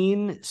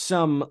seen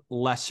some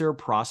lesser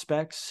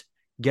prospects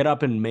get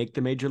up and make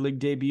the major league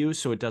debut,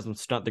 so it doesn't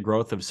stunt the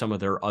growth of some of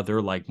their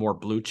other more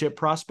blue chip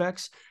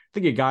prospects. I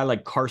think a guy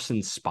like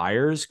Carson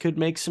Spires could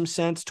make some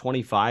sense,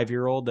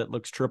 25-year-old that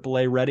looks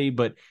AAA ready,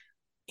 but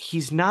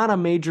he's not a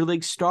major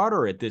league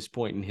starter at this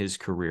point in his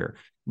career.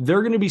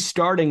 They're going to be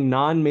starting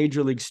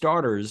non-major league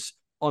starters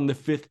on the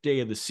 5th day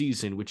of the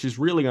season, which is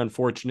really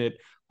unfortunate.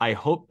 I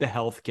hope the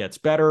health gets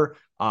better.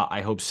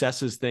 I hope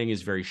Cessa's thing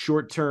is very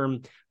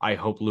short-term. I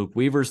hope Luke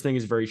Weaver's thing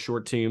is very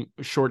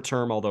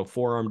short-term, although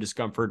forearm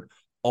discomfort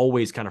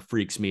always kind of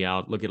freaks me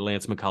out. Look at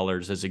Lance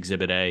McCullers as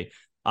Exhibit A.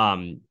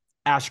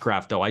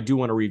 Ashcraft, though, I do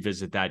want to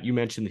revisit that. You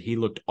mentioned that he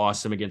looked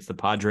awesome against the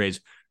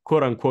Padres,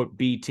 quote-unquote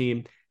B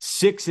team.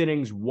 6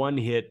 innings, 1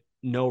 hit,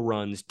 no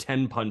runs,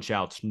 10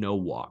 punch-outs, no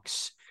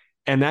walks.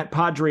 And that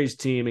Padres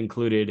team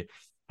included,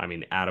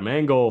 Adam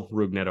Engel,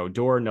 Rougned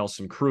Odor,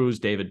 Nelson Cruz,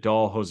 David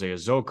Dahl, Jose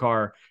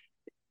Azocar.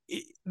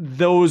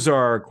 Those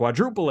are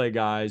quadruple A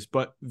guys,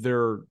 but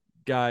they're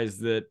guys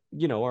that,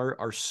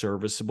 are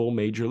serviceable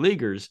major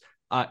leaguers.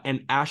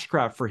 And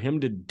Ashcraft, for him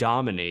to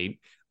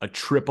dominate a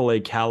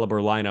AAA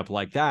caliber lineup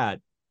like that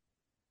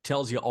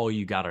tells you all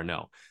you got to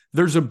know.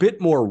 There's a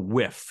bit more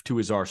whiff to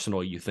his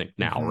arsenal, you think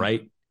now,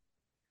 right?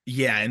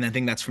 Yeah, and I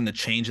think that's from the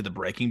change of the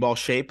breaking ball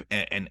shape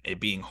and it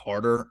being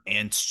harder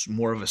and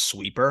more of a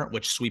sweeper,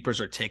 which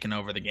sweepers are taking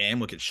over the game.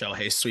 Look at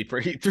Shohei's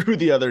sweeper he threw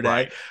the other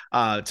day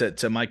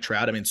to Mike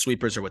Trout.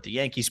 Sweepers are what the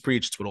Yankees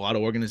preach. It's what a lot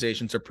of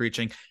organizations are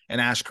preaching.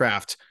 And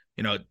Ashcraft,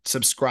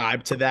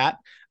 subscribe to that.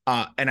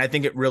 And I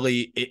think it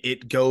really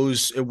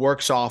it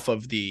works off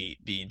of the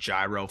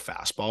gyro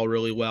fastball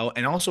really well.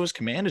 And also his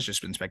command has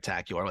just been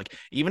spectacular. Like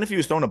even if he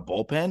was throwing a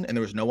bullpen and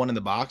there was no one in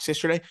the box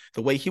yesterday,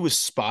 the way he was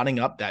spotting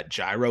up that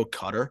gyro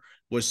cutter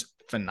was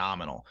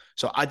phenomenal.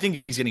 So I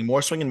think he's getting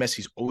more swing and miss.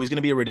 He's always going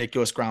to be a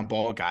ridiculous ground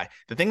ball guy.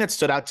 The thing that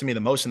stood out to me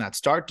the most in that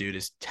start, dude,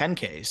 is 10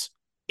 Ks,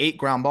 8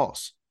 ground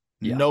balls,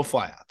 no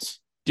flyouts.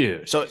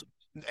 Dude. So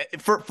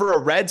For a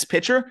Reds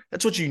pitcher,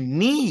 that's what you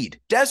need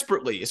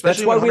desperately.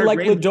 Especially that's why we like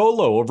Green...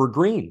 Lodolo over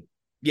Green.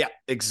 Yeah,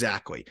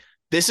 exactly.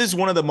 This is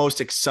one of the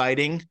most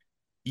exciting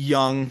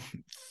young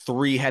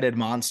three-headed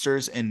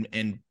monsters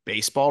in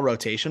baseball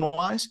rotation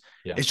wise.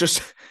 Yeah. It's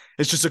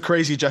just a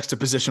crazy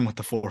juxtaposition with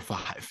the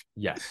 4-5.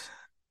 Yes.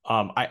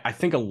 I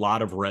think a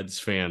lot of Reds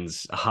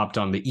fans hopped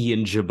on the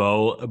Ian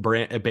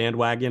Gibaut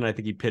bandwagon. I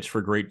think he pitched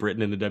for Great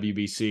Britain in the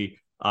WBC.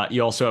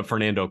 You also have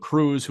Fernando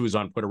Cruz, who was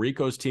on Puerto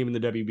Rico's team in the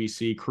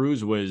WBC.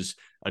 Cruz was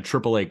a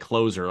AAA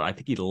closer. I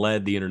think he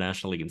led the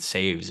International League in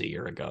saves a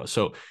year ago.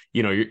 So,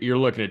 you're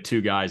looking at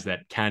two guys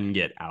that can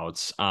get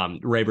outs.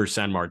 Reiver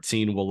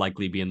Sanmartin will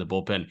likely be in the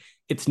bullpen.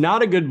 It's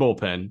not a good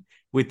bullpen,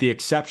 with the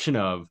exception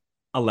of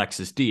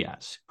Alexis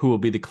Diaz, who will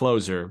be the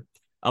closer.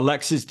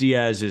 Alexis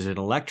Diaz is an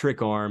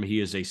electric arm.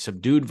 He is a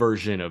subdued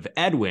version of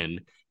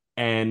Edwin.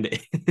 And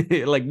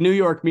like New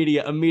York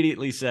media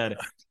immediately said,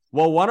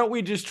 well, why don't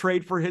we just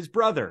trade for his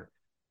brother?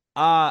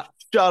 Shut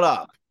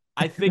up.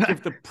 I think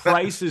if the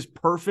price is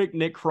perfect,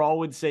 Nick Krall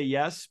would say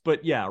yes.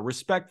 But yeah,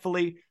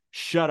 respectfully,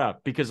 shut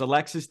up, because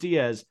Alexis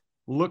Diaz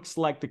looks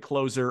like the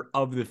closer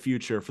of the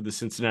future for the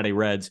Cincinnati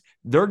Reds.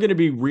 They're going to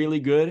be really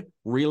good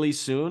really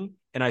soon.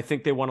 And I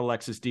think they want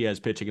Alexis Diaz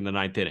pitching in the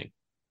 9th inning.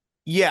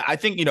 Yeah, I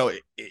think,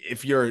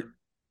 if you're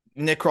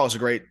Nick Krall's a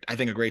great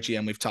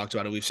GM. We've talked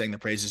about it. We've sang the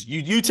praises.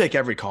 You take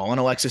every call on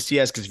Alexis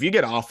Diaz, because if you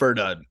get offered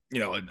an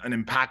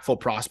impactful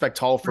prospect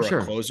haul for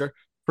a closer,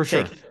 for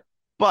sure.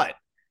 But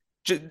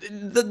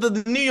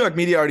the New York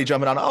media already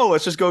jumping on,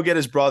 let's just go get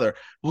his brother.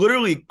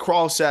 Literally,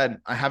 Krall said,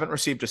 I haven't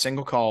received a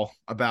single call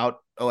about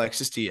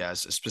Alexis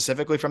Diaz,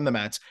 specifically from the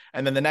Mets.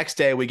 And then the next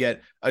day we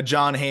get a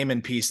John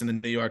Heyman piece in the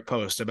New York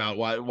Post about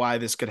why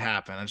this could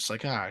happen. I'm just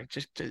like, all right,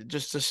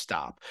 just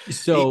stop.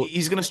 So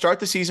he's going to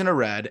start the season a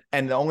red.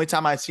 And the only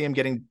time I see him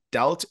getting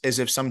dealt is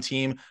if some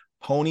team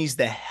ponies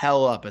the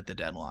hell up at the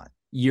deadline.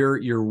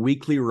 Your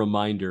weekly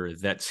reminder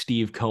that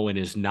Steve Cohen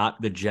is not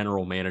the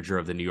general manager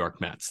of the New York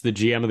Mets. The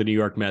GM of the New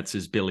York Mets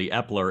is Billy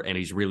Epler, and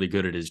he's really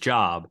good at his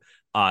job.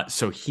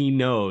 So he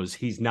knows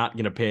he's not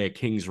going to pay a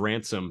king's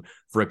ransom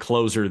for a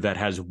closer that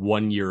has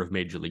 1 year of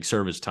Major League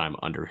service time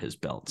under his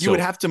belt. You would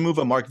have to move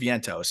a Mark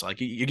Vientos.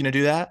 Like, you're going to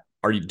do that?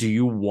 Do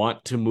you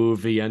want to move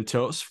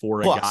Vientos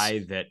for a guy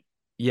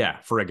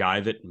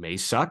that may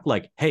suck?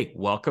 Like, hey,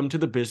 welcome to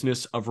the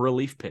business of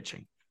relief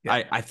pitching.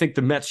 Yeah. I think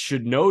the Mets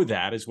should know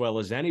that as well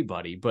as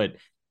anybody. But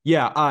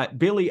yeah,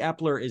 Billy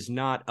Epler is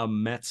not a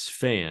Mets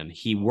fan.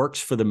 He works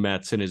for the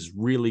Mets and is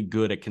really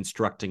good at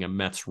constructing a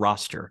Mets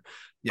roster.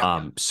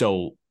 Yeah.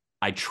 So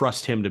I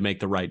trust him to make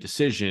the right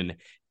decision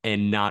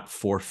and not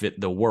forfeit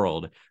the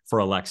world for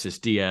Alexis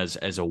Diaz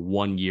as a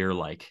 1 year,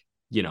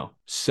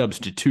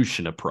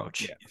 substitution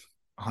approach. Yeah,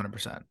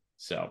 100%.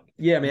 So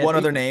yeah, man. One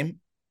other name.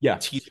 Yeah.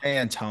 TJ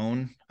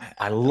Antone.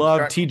 I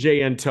love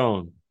TJ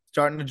Antone.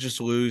 Starting to just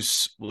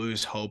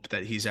lose hope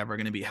that he's ever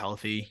going to be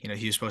healthy.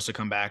 He was supposed to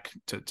come back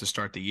to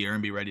start the year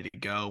and be ready to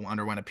go.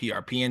 Underwent a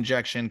PRP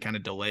injection, kind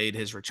of delayed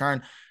his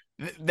return.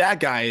 That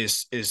guy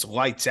is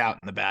lights out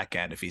in the back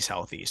end if he's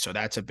healthy. So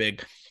that's a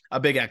big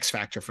X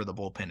factor for the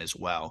bullpen as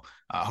well.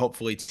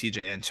 Hopefully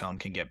TJ Antone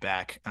can get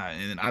back.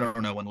 And I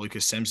don't know when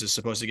Lucas Sims is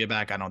supposed to get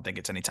back. I don't think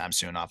it's anytime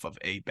soon off of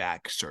a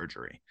back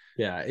surgery.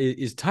 Yeah.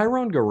 Is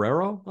Tyrone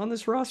Guerrero on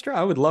this roster?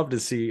 I would love to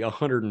see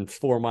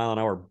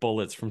 104-mile-an-hour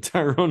bullets from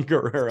Tyrone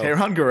Guerrero.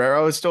 Tyrone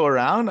Guerrero is still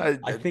around? I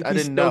think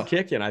he's still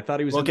kicking. I thought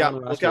he was look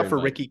out for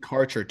Ricky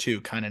Karcher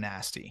too. Kind of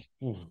nasty.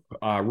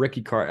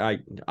 Ricky Karcher.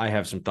 I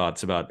have some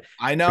thoughts about.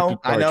 I know,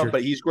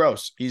 but he's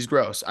gross.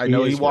 I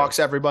know he walks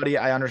everybody.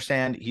 I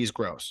understand he's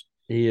gross.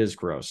 He is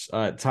gross.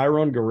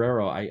 Tyrone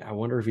Guerrero. I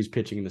wonder if he's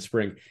pitching in the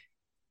spring.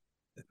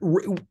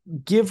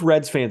 Give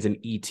Reds fans an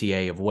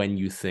ETA of when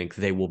you think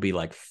they will be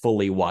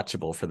fully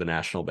watchable for the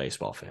national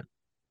baseball fan.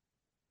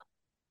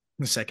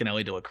 The second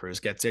Elly De La Cruz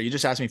gets there. You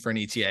just asked me for an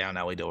ETA on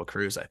Elly De La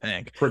Cruz, I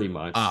think. Pretty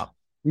much.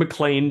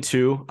 McLean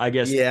too, I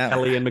guess. Yeah.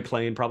 Elly and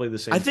McLean, probably the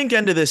same. I think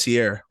end of this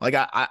year.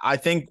 I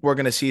think we're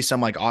going to see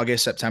some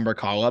August, September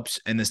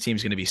call-ups, and this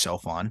team's going to be so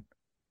fun.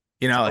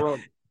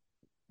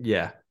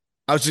 Yeah.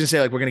 I was just going to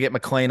say, we're going to get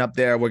McLean up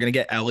there. We're going to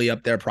get Elly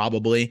up there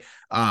probably.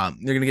 You're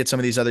going to get some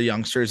of these other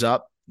youngsters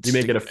up. You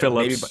may get a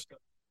Phillips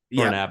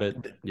or an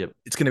Abbott. Yep.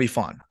 It's going to be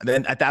fun. And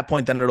then at that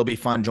point, it'll be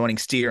fun joining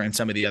Steer and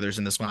some of the others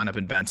in this lineup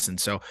in Benson.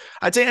 So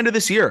I'd say end of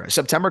this year,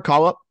 September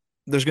call-up,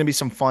 there's going to be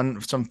some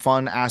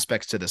fun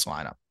aspects to this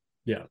lineup.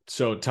 Yeah.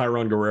 So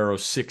Tyrone Guerrero,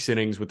 6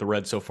 innings with the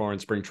Reds so far in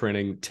spring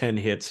training, 10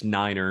 hits,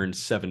 9 earned,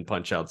 7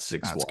 punch outs,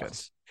 6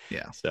 walks.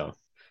 Yeah. So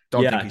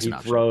don't think he's he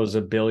throws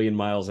 1 billion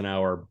miles an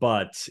hour,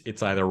 but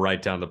it's either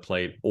right down the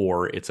plate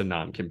or it's a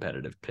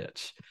non-competitive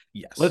pitch.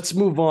 Yes. Let's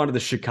move on to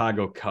the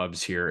Chicago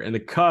Cubs here. And the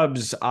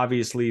Cubs,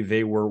 obviously,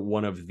 they were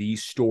one of the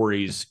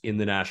stories in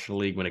the National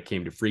League when it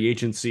came to free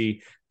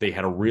agency. They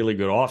had a really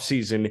good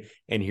offseason,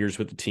 and here's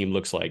what the team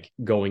looks like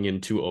going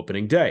into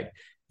opening day.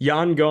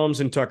 Yan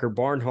Gomes and Tucker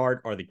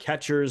Barnhart are the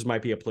catchers.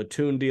 Might be a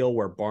platoon deal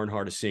where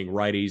Barnhart is seeing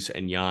righties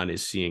and Yan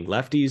is seeing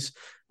lefties.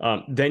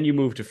 Then you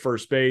move to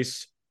first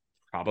base,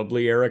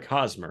 probably Eric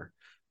Hosmer.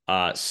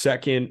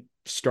 Second,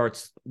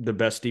 starts the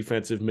best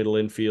defensive middle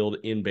infield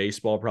in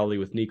baseball, probably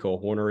with Nico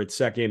Hoerner at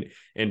second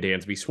and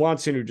Dansby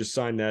Swanson, who just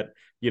signed that,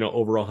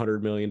 over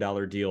 $100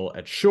 million deal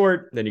at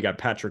short. Then you got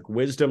Patrick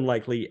Wisdom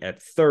likely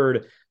at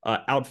third,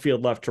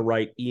 outfield left to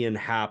right, Ian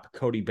Happ,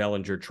 Cody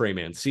Bellinger, Trey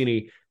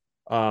Mancini.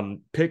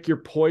 Pick your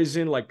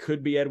poison, like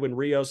could be Edwin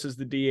Rios as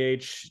the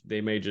DH. They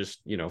may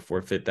just,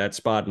 forfeit that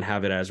spot and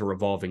have it as a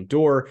revolving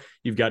door.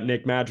 You've got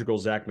Nick Madrigal,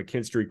 Zach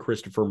McKinstry,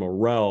 Christopher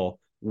Morel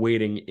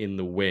waiting in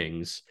the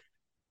wings.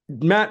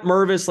 Matt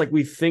Mervis, like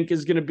we think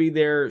is going to be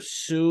there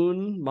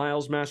soon.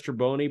 Miles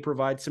Mastrobuoni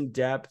provides some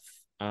depth.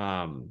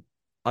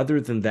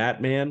 Other than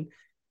that, man,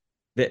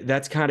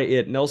 that's kind of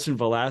it. Nelson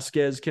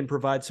Velasquez can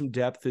provide some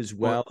depth as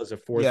well as a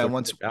fourth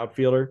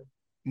outfielder.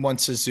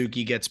 Once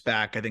Suzuki gets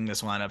back, I think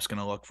this lineup's going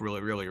to look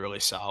really, really, really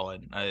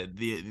solid.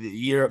 The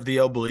year of the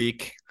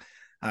oblique,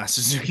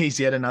 Suzuki's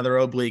yet another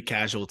oblique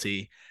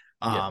casualty.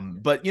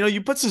 But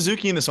you put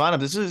Suzuki in this lineup.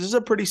 This is a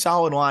pretty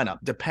solid lineup,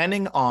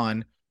 depending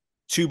on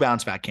two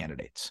bounce back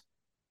candidates,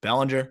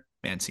 Bellinger,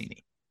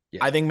 Mancini.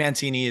 Yeah. I think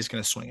Mancini is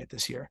going to swing it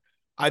this year.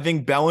 I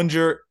think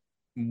Bellinger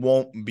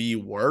won't be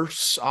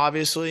worse,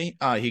 obviously.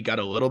 He got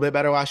a little bit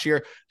better last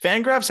year.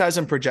 Fangraphs has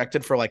him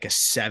projected for like a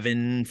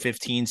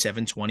 715,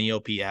 720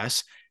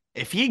 OPS.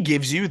 If he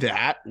gives you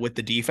that with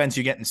the defense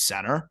you get in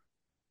center,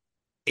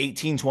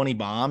 18, 20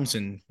 bombs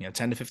and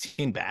 10 to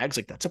 15 bags,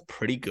 like that's a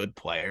pretty good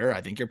player. I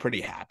think you're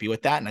pretty happy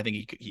with that. And I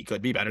think he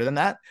could be better than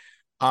that.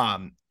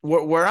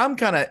 Where I'm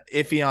kind of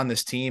iffy on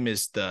this team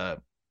is the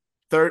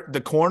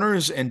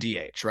corners and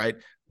DH, right?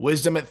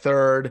 Wisdom at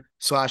third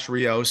 /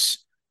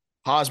 Rios,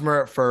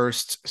 Hosmer at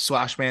first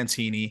 /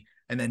 Mancini,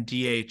 and then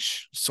DH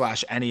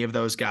 / any of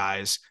those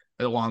guys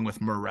along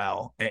with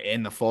Morel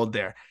in the fold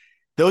there.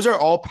 Those are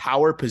all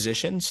power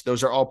positions.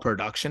 Those are all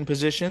production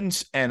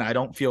positions. And I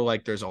don't feel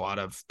like there's a lot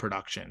of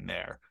production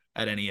there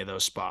at any of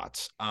those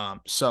spots.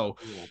 While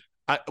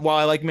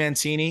I like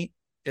Mancini,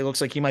 it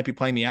looks like he might be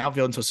playing the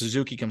outfield until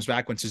Suzuki comes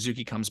back. When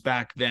Suzuki comes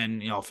back,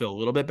 then I'll feel a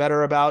little bit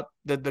better about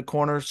the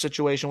corner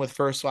situation with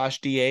first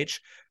 / DH.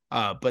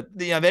 But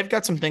they've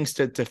got some things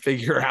to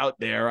figure out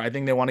there. I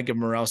think they want to give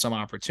Morel some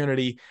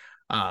opportunity,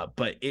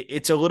 but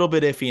it's a little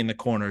bit iffy in the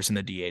corners in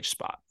the DH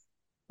spot.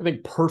 I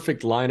think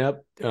perfect lineup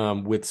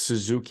with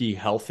Suzuki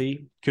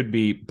healthy could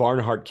be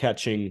Barnhart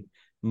catching,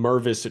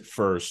 Mervis at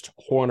first,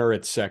 Hoerner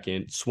at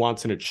second,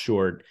 Swanson at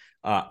short.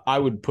 I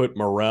would put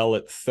Morel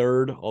at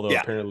third, although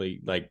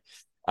apparently,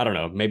 I don't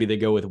know, maybe they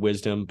go with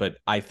Wisdom, but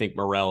I think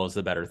Morel is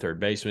the better third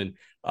baseman.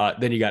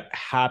 Then you got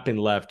Happ in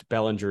left,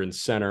 Bellinger in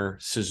center,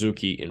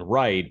 Suzuki in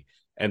right,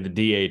 and the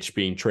DH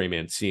being Trey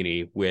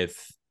Mancini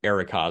with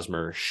Eric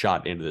Hosmer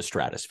shot into the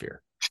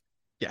stratosphere.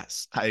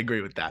 Yes, I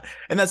agree with that.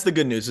 And that's the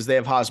good news is they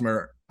have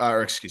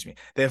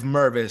they have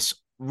Mervis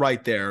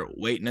right there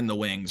waiting in the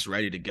wings,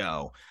 ready to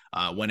go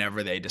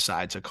whenever they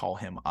decide to call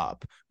him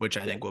up, which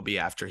I think will be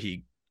after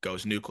he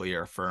goes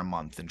nuclear for a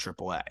month in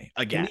AAA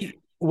again.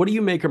 What do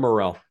you make of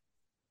Morel?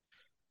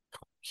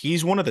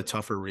 He's one of the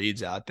tougher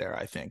reads out there,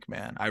 I think,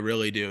 man. I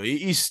really do.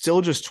 He's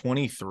still just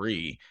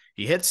 23.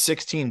 He hit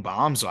 16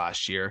 bombs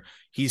last year.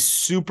 He's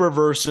super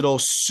versatile,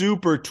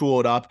 super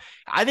tooled up.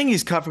 I think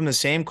he's cut from the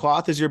same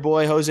cloth as your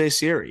boy Jose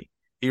Siri.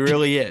 He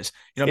really is.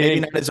 Maybe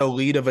not as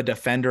elite of a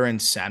defender in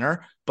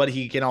center, but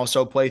he can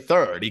also play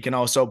third. He can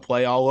also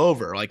play all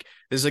over. Like,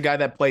 this is a guy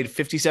that played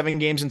 57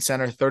 games in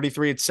center,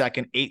 33 at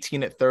second,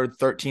 18 at third,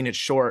 13 at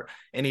short,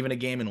 and even a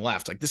game in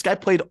left. Like, this guy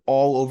played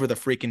all over the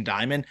freaking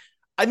diamond.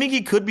 I think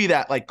he could be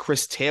that like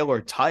Chris Taylor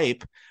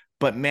type,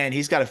 but man,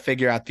 he's got to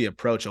figure out the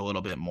approach a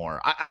little bit more.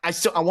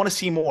 I want to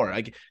see more.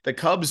 Like the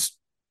Cubs,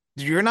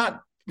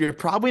 you're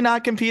probably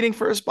not competing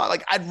for a spot.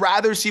 Like I'd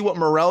rather see what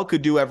Morel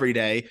could do every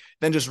day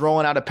than just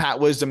rolling out a Pat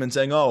Wisdom and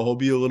saying, oh, he'll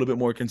be a little bit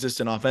more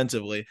consistent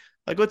offensively.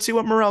 Like, let's see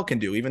what Morel can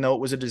do, even though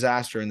it was a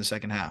disaster in the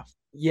second half.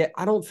 Yeah,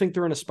 I don't think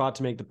they're in a spot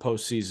to make the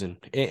postseason.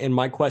 And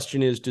my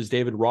question is, does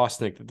David Ross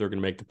think that they're going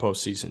to make the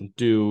postseason?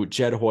 Do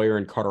Jed Hoyer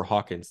and Carter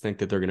Hawkins think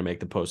that they're going to make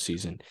the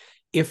postseason?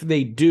 If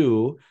they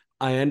do,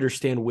 I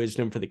understand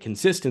Wisdom for the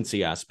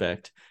consistency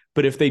aspect.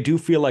 But if they do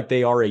feel like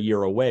they are a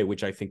year away,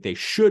 which I think they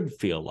should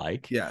feel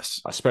like,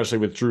 yes, especially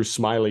with Drew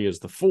Smyly as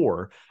the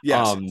 4,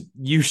 yes,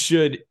 you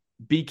should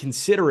be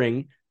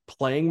considering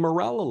playing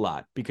Morel a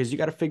lot because you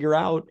got to figure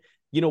out,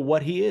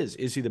 what he is.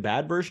 Is he the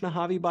bad version of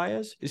Javi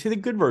Baez? Is he the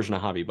good version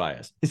of Javi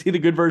Baez? Is he the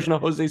good version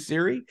of Jose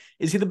Siri?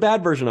 Is he the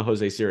bad version of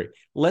Jose Siri?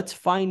 Let's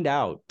find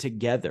out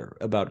together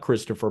about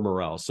Christopher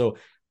Morel. So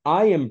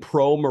I am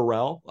pro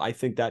Morel. I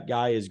think that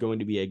guy is going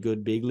to be a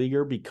good big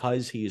leaguer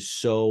because he is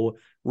so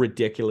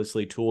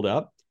ridiculously tooled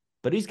up,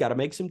 but he's got to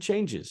make some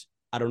changes.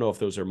 I don't know if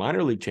those are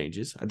minor league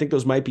changes. I think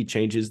those might be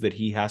changes that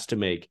he has to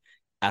make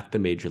at the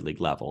major league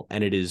level.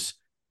 And it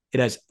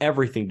has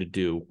everything to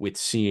do with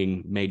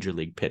seeing major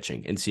league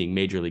pitching and seeing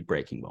major league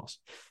breaking balls.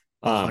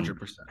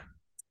 100%.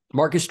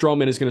 Marcus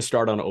Stroman is going to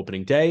start on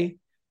opening day.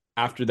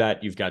 After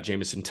that, you've got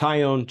Jameson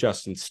Taillon,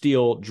 Justin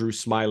Steele, Drew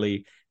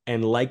Smyly,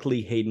 and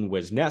likely Hayden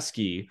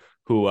Wesneski,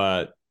 who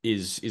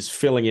is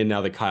filling in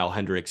now that Kyle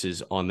Hendricks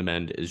is on the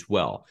mend as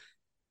well.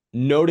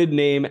 Noted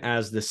name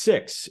as the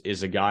 6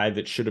 is a guy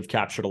that should have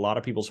captured a lot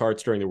of people's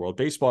hearts during the World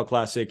Baseball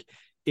Classic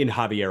in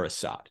Javier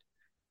Assad.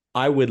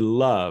 I would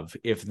love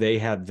if they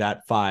had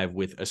that 5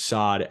 with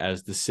Assad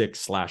as the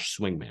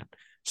 6/swingman.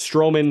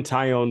 Stroman,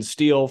 Taillon,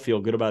 Steele,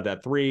 feel good about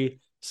that 3.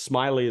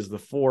 Smiley is the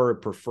 4.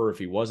 Prefer if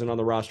he wasn't on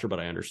the roster, but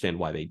I understand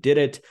why they did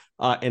it.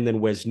 And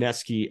then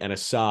Wesneski and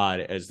Assad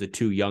as the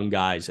 2 young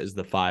guys as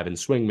the 5 and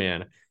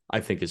swingman, I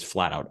think is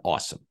flat out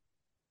awesome.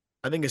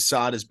 I think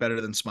Assad is better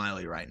than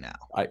Smiley right now.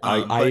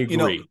 I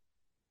agree.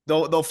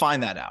 They'll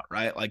find that out,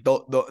 right? Like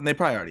and they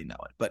probably already know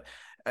it, but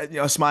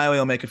Smiley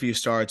will make a few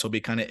starts. He'll be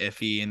kind of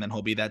iffy, and then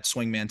he'll be that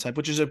swingman type,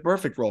 which is a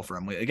perfect role for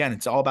him. Again,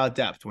 it's all about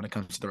depth when it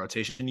comes to the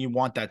rotation. You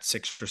want that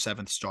 6th or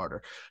 7th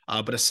starter.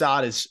 But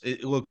Assad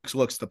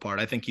looks the part.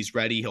 I think he's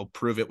ready. He'll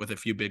prove it with a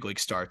few big league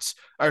starts,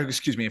 a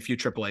few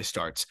AAA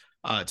starts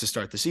to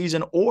start the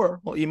season. Or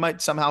he might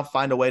somehow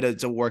find a way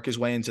to work his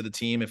way into the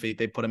team if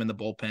they put him in the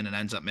bullpen and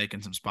ends up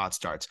making some spot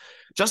starts.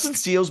 Justin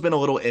Steele's been a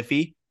little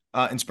iffy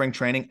in spring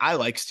training. I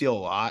like Steele a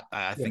lot.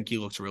 I think he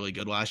looks really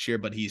good last year,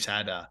 but he's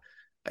had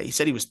he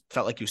said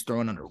felt like he was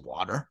thrown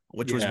underwater,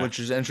 which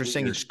was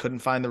interesting. He just couldn't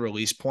find the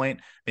release point.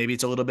 Maybe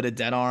it's a little bit of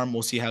dead arm.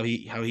 We'll see how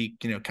he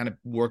kind of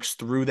works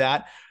through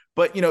that.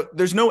 But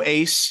there's no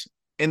ace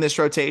in this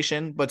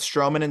rotation, but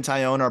Stroman and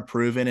Taillon are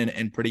proven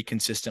and pretty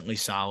consistently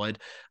solid.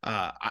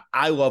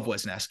 I love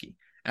Wesneski.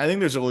 And I think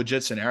there's a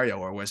legit scenario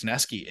where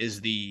Wesneski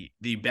is the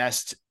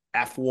best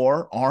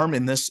F-WAR arm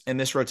in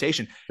this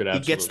rotation. He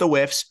gets the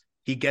whiffs,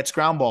 he gets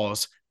ground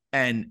balls,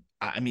 and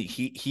I mean,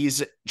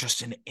 he's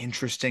just an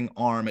interesting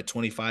arm at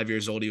 25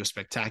 years old. He was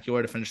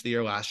spectacular to finish the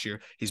year last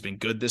year. He's been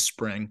good this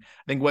spring.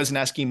 I think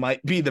Wesneski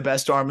might be the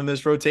best arm in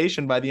this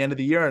rotation by the end of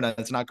the year, and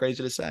that's not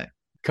crazy to say.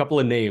 Couple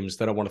of names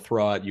that I want to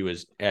throw at you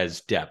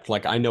as depth.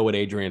 Like, I know what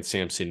Adrian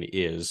Sampson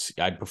is.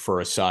 I'd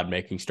prefer Assad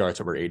making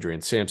starts over Adrian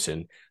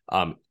Sampson.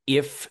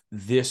 If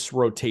this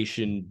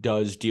rotation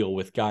does deal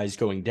with guys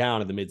going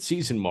down at the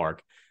midseason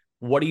mark,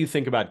 what do you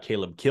think about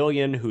Caleb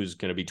Killian, who's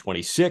going to be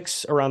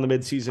 26 around the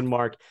midseason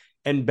mark,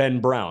 and Ben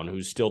Brown,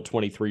 who's still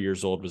 23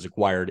 years old, was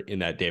acquired in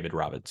that David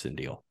Robinson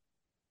deal?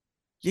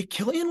 Yeah,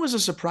 Killian was a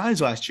surprise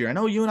last year. I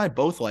know you and I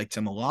both liked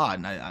him a lot,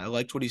 and I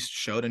liked what he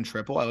showed in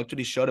Triple. I liked what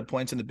he showed at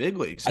points in the big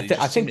leagues.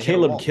 I think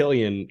Caleb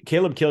Killian,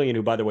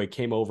 who, by the way,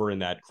 came over in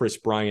that Chris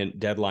Bryant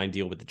deadline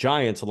deal with the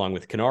Giants along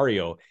with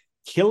Canario.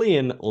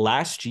 Killian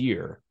last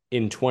year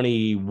in 2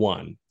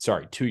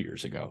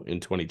 years ago in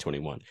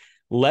 2021,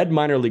 led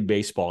minor league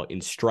baseball in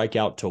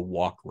strikeout to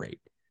walk rate.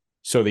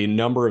 So the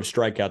number of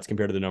strikeouts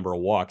compared to the number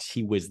of walks,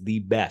 he was the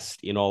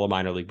best in all of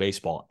minor league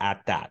baseball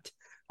at that.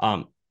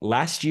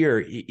 Last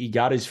year, he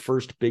got his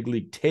first big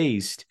league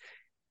taste,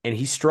 and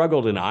he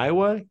struggled in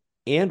Iowa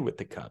and with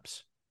the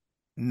Cubs.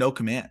 No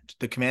command.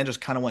 The command just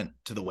kind of went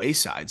to the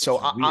wayside. So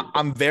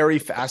I'm very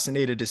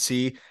fascinated to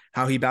see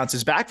how he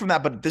bounces back from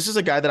that. But this is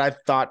a guy that I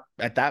thought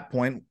at that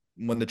point,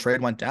 when the trade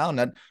went down,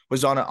 that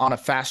was on a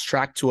fast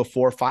track to a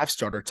 4 or 5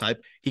 starter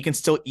type. He can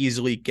still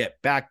easily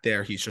get back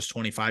there. He's just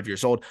 25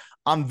 years old.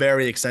 I'm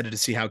very excited to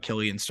see how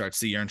Killian starts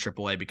the year in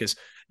AAA, because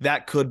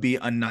that could be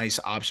a nice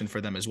option for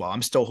them as well.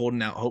 I'm still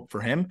holding out hope for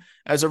him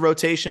as a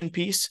rotation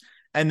piece.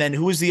 And then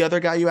who was the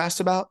other guy you asked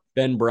about?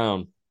 Ben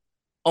Brown.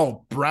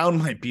 Oh, Brown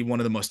might be one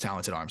of the most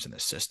talented arms in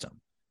this system.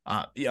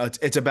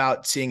 It's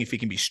about seeing if he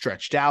can be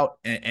stretched out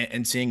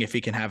and seeing if he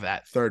can have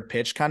that third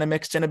pitch kind of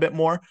mixed in a bit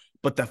more.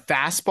 But the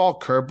fastball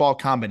curveball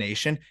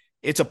combination,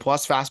 it's a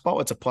plus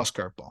fastball, it's a plus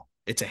curveball,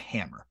 it's a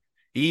hammer.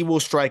 He will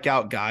strike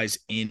out guys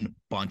in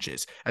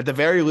bunches. At the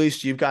very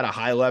least, you've got a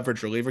high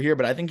leverage reliever here,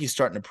 but I think he's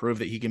starting to prove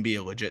that he can be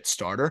a legit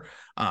starter.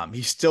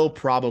 He's still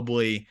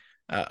probably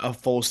a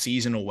full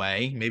season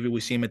away. Maybe we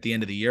see him at the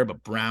end of the year,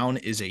 but Brown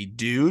is a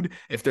dude.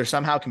 If they're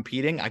somehow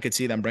competing, I could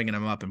see them bringing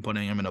him up and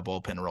putting him in a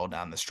bullpen role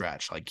down the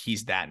stretch. Like,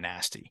 he's that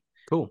nasty.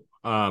 Cool.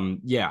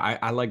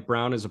 I like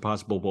Brown as a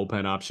possible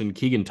bullpen option.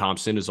 Keegan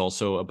Thompson is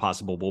also a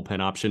possible bullpen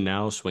option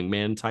now,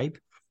 swingman type.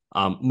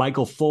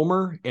 Michael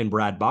Fulmer and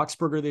Brad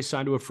Boxberger, they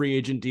signed to a free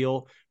agent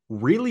deal.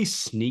 Really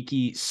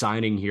sneaky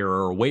signing here,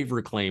 or a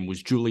waiver claim,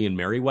 was Julian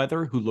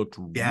Merriweather, who looked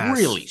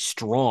really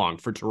strong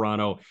for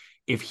Toronto.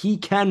 If he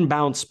can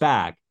bounce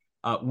back,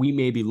 we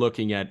may be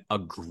looking at a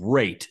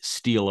great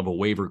steal of a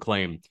waiver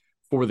claim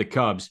for the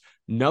Cubs.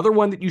 Another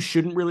one that you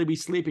shouldn't really be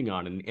sleeping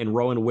on, and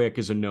Rowan Wick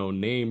is a known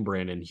name.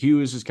 Brandon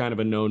Hughes is kind of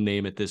a known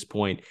name at this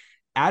point.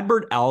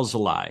 Adbert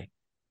Alzolay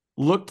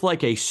looked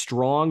like a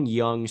strong,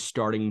 young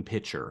starting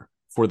pitcher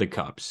for the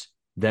Cubs,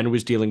 then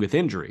was dealing with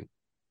injury.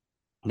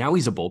 Now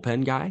he's a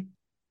bullpen guy.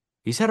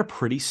 He's had a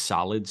pretty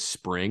solid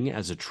spring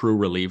as a true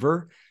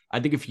reliever. I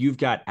think if you've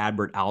got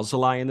Adbert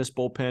Alzolay in this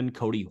bullpen,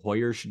 Cody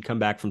Hoyer should come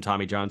back from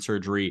Tommy John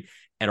surgery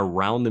at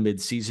around the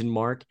midseason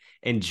mark,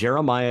 and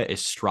Jeremiah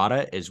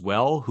Estrada as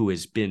well, who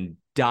has been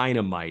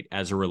dynamite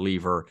as a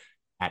reliever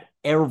at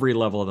every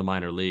level of the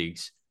minor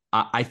leagues.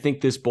 I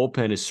think this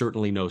bullpen is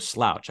certainly no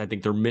slouch. I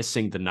think they're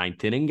missing the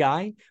 9th inning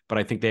guy, but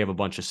I think they have a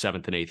bunch of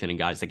 7th and 8th inning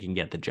guys that can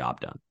get the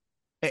job done.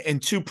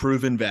 And 2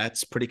 proven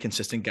vets, pretty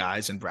consistent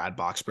guys in Brad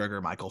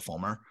Boxberger, Michael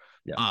Fulmer.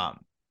 Yeah.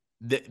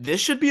 This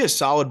should be a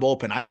solid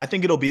bullpen. I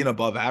think it'll be an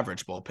above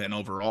average bullpen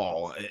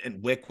overall.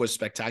 And Wick was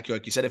spectacular.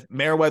 Like you said, if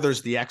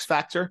Merriweather's the X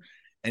factor,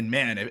 and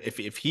man,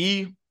 if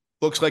he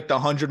looks like the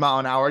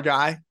 100-mile-an-hour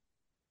guy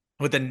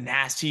with a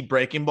nasty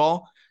breaking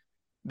ball,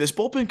 this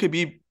bullpen could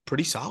be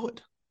pretty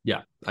solid.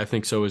 Yeah, I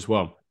think so as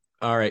well.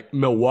 All right,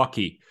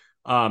 Milwaukee.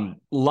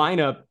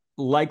 Lineup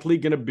likely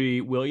going to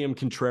be William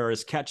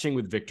Contreras catching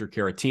with Victor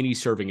Caratini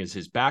serving as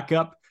his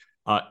backup.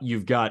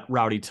 You've got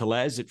Rowdy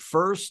Tellez at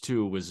first,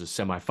 who was a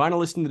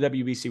semifinalist in the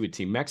WBC with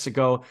Team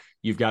Mexico.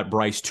 You've got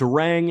Bryce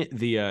Turang,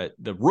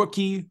 the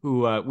rookie,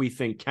 who we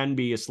think can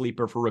be a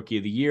sleeper for Rookie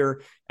of the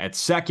Year at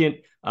second.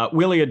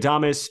 Willy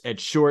Adames at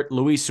short.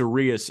 Luis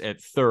Urias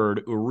at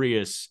third.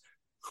 Urias,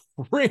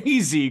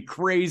 crazy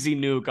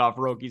nuke off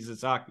Roki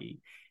Sasaki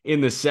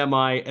in the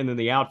semi. And then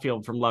the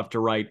outfield from left to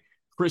right,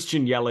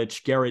 Christian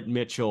Yelich, Garrett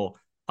Mitchell,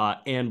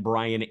 and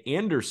Brian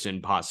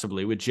Anderson,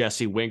 possibly, with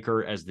Jesse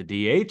Winker as the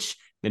DH.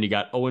 Then you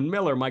got Owen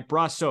Miller, Mike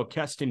Brasso,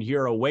 Keston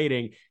Hero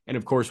waiting. And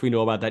of course, we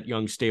know about that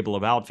young stable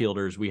of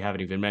outfielders. We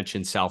haven't even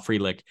mentioned Sal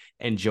Frelick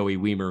and Joey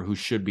Wiemer, who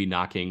should be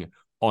knocking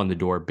on the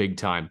door big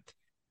time.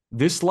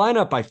 This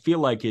lineup, I feel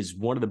like, is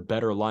one of the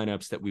better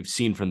lineups that we've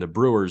seen from the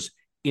Brewers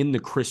in the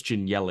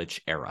Christian Yelich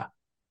era.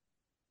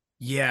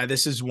 Yeah,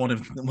 this is one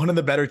of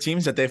the better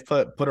teams that they've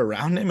put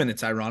around him, and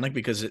it's ironic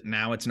because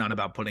now it's not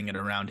about putting it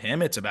around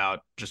him. It's about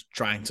just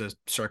trying to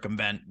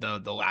circumvent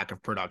the lack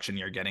of production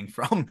you're getting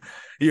from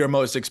your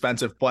most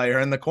expensive player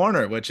in the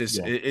corner, which is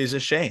a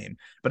shame.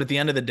 But at the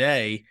end of the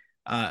day,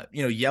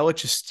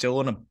 Yelich is still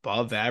an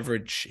above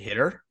average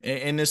hitter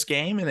in this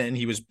game, and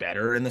he was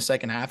better in the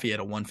second half. He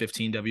had a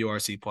 115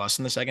 WRC plus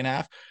in the second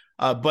half.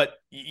 But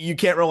you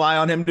can't rely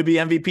on him to be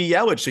MVP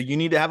Yelich, so you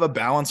need to have a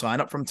balanced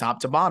lineup from top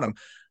to bottom.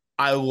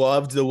 I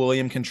loved the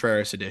William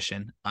Contreras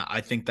edition. I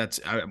think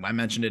I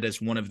mentioned it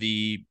as one of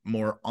the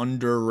more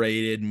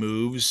underrated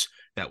moves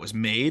that was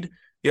made,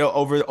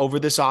 over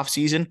this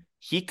offseason.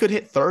 He could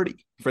hit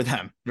 30 for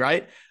them,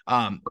 right?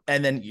 And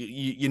then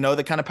you know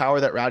the kind of power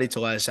that Rowdy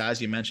Tellez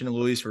has. You mentioned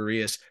Luis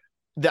Urias.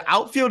 The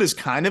outfield is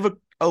kind of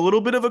a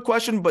little bit of a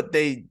question, but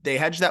they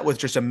hedge that with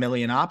just a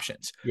million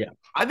options. Yeah.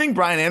 I think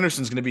Brian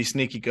Anderson's going to be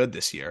sneaky good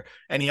this year.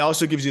 And he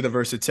also gives you the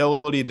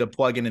versatility to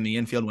plug in the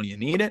infield when you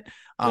need it.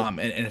 And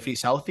if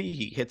he's healthy,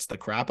 he hits the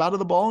crap out of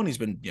the ball, and he's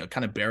been,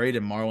 kind of buried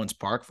in Marlins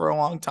Park for a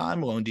long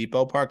time, Lone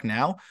Depot Park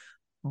now.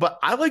 But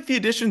I like the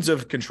additions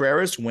of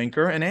Contreras,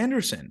 Winker, and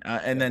Anderson.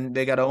 And then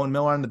they got Owen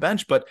Miller on the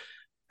bench, but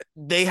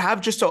they have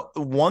just a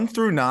 1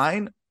 through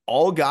 9,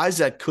 all guys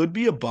that could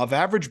be above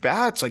average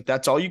bats. Like,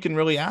 that's all you can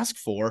really ask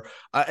for.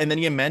 And then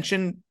you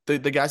mentioned the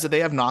guys that they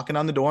have knocking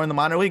on the door in the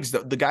minor leagues.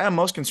 The guy I'm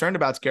most concerned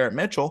about is Garrett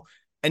Mitchell.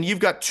 And you've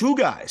got 2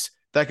 guys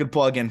that could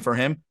plug in for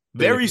him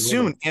very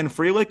soon, and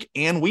Frelick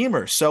and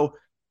Wiemer. So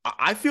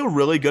I feel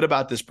really good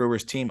about this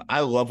Brewers team.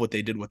 I love what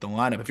they did with the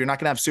lineup. If you're not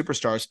going to have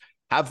superstars,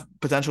 have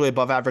potentially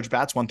above average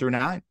bats 1 through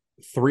 9.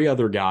 3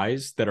 other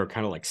guys that are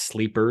kind of like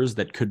sleepers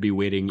that could be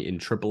waiting in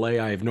AAA.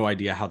 I have no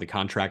idea how the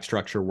contract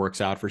structure works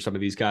out for some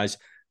of these guys.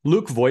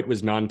 Luke Voit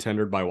was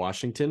non-tendered by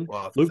Washington.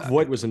 Luke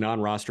Voit was a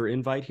non-roster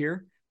invite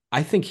here.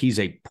 I think he's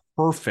a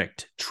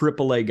perfect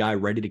AAA guy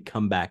ready to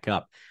come back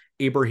up.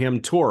 Abraham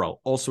Toro,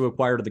 also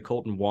acquired to the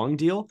Colton Wong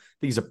deal. I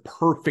think he's a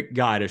perfect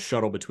guy to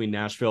shuttle between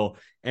Nashville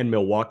and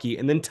Milwaukee.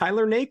 And then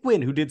Tyler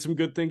Naquin, who did some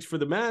good things for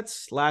the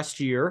Mets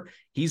last year.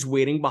 He's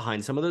waiting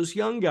behind some of those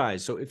young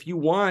guys. So if you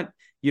want,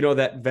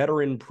 that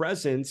veteran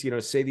presence,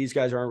 say these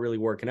guys aren't really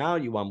working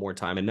out, you want more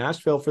time in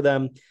Nashville for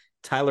them,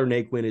 Tyler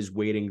Naquin is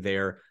waiting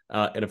there.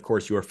 And of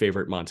course, your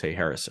favorite Monte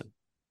Harrison.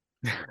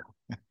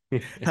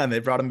 And they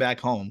brought him back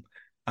home.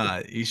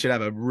 You should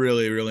have a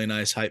really, really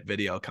nice hype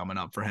video coming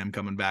up for him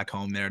coming back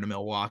home there to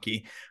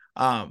Milwaukee.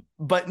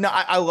 But no,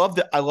 I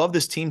love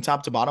this team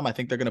top to bottom. I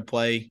think they're going to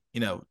play,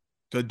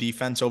 good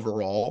defense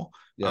overall.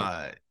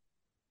 Yeah.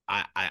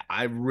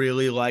 I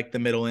really like the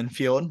middle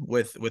infield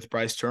with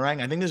Bryce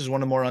Turang. I think this is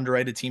one of the more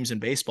underrated teams in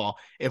baseball.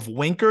 If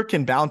Winker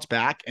can bounce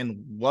back,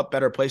 and what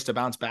better place to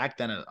bounce back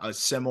than a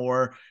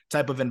similar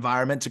type of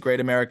environment to Great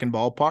American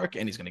Ballpark,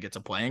 and he's going to get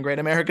to play in Great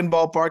American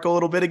Ballpark a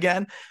little bit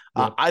again.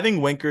 Yeah. I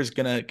think Winker's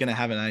gonna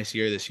have a nice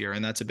year this year,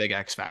 and that's a big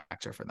X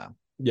factor for them.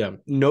 Yeah,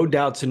 no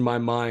doubts in my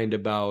mind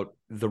about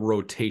the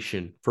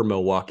rotation for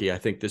Milwaukee. I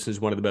think this is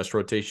one of the best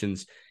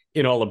rotations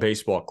in all of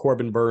baseball.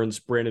 Corbin Burns,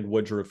 Brandon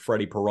Woodruff,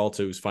 Freddie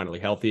Peralta, who's finally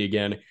healthy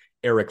again,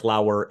 Eric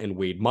Lauer, and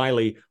Wade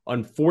Miley.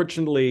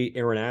 Unfortunately,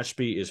 Aaron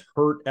Ashby is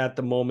hurt at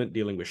the moment,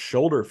 dealing with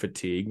shoulder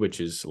fatigue,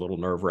 which is a little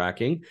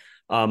nerve-wracking.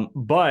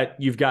 But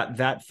you've got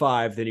that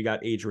 5. Then you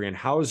got Adrian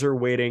Hauser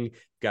waiting.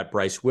 You've got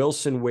Bryce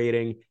Wilson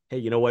waiting. Hey,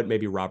 you know what?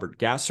 Maybe Robert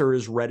Gasser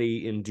is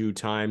ready in due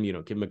time.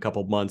 Give him a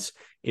couple months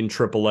in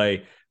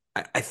AAA.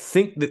 I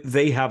think that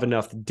they have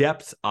enough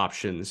depth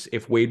options.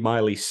 If Wade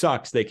Miley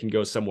sucks, they can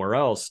go somewhere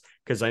else,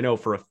 because I know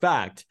for a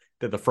fact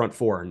that the front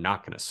 4 are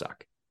not going to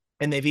suck.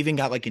 And they've even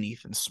got like an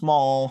Ethan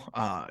Small,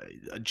 a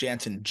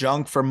Jansen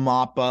Junk for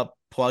mop-up,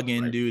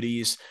 plug-in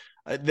duties.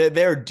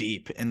 They're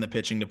deep in the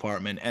pitching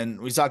department.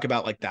 And we talk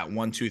about like that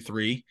 1, 2,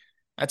 3.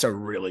 That's a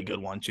really good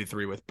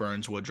 1-2-3 with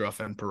Burns,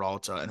 Woodruff, and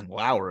Peralta. And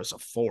Lauer as a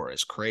 4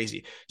 is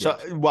crazy. So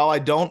while I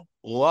don't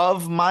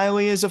love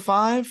Miley as a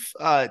 5,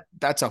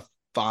 that's a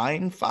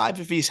fine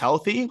 5 if he's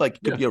healthy. Like,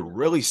 it could be a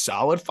really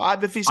solid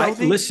 5 if he's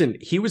healthy. Listen,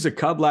 he was a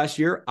Cub last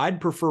year. I'd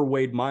prefer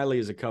Wade Miley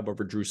as a Cub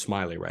over Drew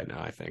Smyly right now,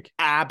 I think.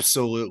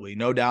 Absolutely.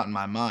 No doubt in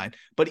my mind.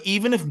 But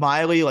even if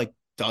Miley, like,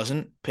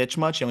 doesn't pitch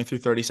much, he only threw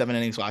 37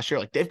 innings last year,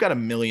 like, they've got a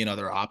million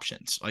other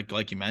options,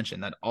 like you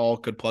mentioned, that all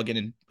could plug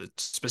in,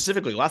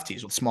 specifically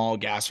lefties with Small,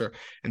 Gasser,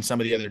 and some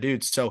of the other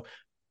dudes. So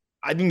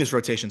I think this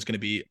rotation is going to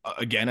be,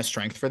 again, a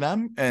strength for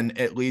them, and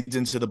it leads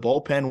into the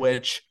bullpen,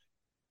 which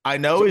I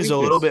know is a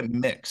little bit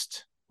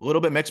mixed,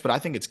 but I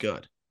think it's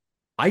good.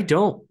 I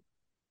don't.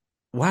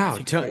 Wow.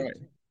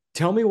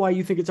 Tell me why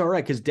you think it's all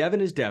right. Because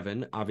Devin is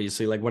Devin,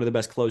 obviously, like one of the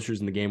best closers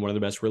in the game, one of the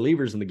best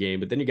relievers in the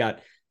game. But then you got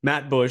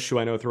Matt Bush, who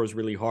I know throws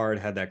really hard,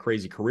 had that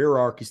crazy career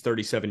arc. He's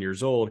 37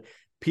 years old.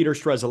 Peter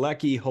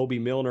Strzelecki,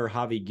 Hobie Milner,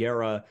 Javi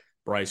Guerra,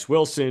 Bryce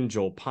Wilson,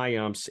 Joel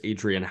Payamps,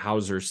 Adrian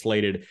Hauser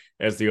slated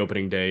as the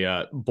opening day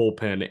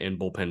bullpen and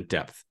bullpen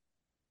depth.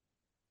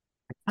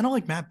 I don't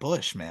like Matt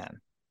Bush, man.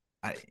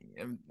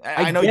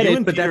 I know get you it,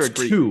 and but Peter that's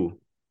agree. 2.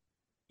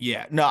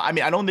 Yeah, no, I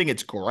mean, I don't think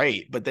it's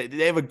great, but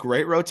they have a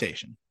great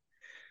rotation.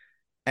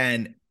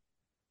 And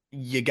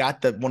you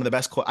got one of the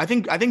best. I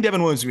think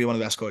Devin Williams will be one of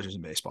the best closers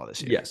in baseball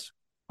this year. Yes.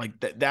 Like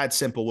that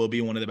simple will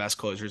be one of the best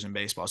closers in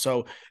baseball.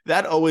 So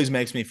that always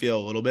makes me feel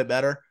a little bit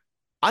better.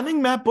 I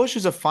think Matt Bush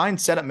is a fine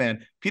setup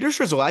man. Peter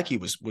Strzelecki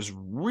was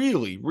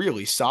really,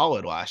 really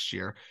solid last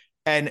year.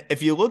 And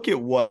if you look at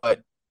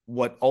what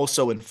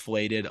also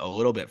inflated a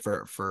little bit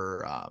for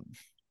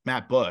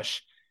Matt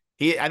Bush,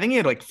 I think he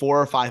had like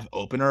 4 or 5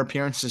 opener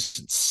appearances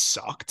and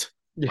sucked.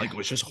 Yeah. Like, it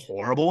was just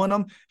horrible in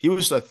him. He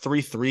was a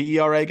 3.3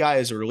 ERA guy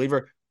as a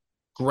reliever.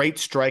 Great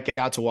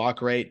strikeout to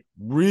walk rate,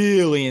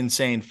 really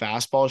insane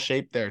fastball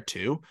shape there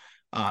too.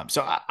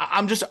 So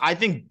I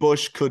think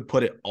Bush could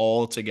put it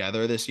all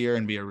together this year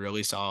and be a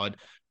really solid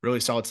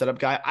setup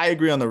guy. I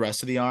agree on the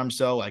rest of the arms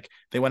though. Like,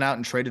 they went out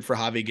and traded for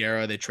Javi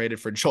Guerra, they traded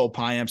for Joel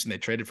Payamps, and they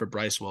traded for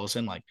Bryce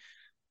Wilson. Like,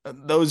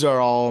 those are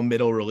all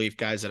middle relief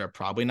guys that are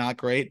probably not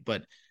great,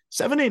 but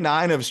 7, 8,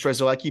 9 of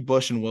Strzelecki,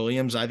 Bush, and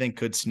Williams, I think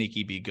could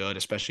sneaky be good,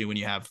 especially when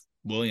you have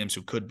Williams,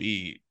 who could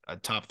be a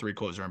top 3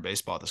 closer in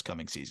baseball this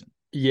coming season.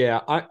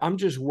 Yeah, I'm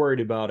just worried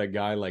about a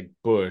guy like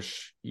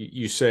Bush.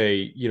 You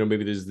say,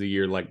 maybe this is the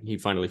year like he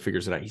finally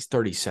figures it out. He's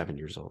 37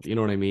 years old. You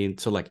know what I mean?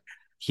 So like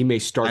he may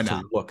start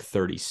to look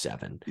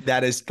 37.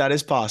 That is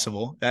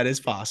possible. That is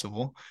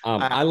possible.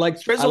 I like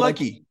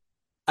Strzelecki.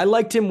 I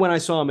liked him when I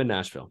saw him in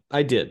Nashville.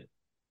 I did.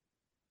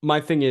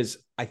 My thing is,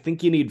 I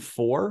think you need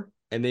 4,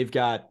 and they've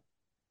got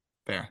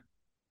fair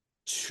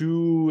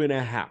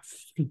 2.5.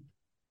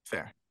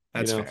 Fair.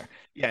 That's fair.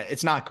 Yeah,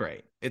 it's not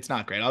great.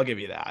 I'll give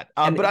you that.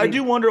 But I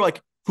do wonder,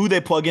 like, who they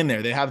plug in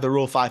there. They have the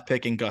Rule 5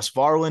 pick in Gus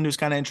Varland, who's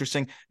kind of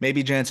interesting.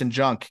 Maybe Jansen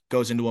Junk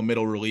goes into a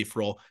middle relief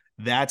role.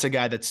 That's a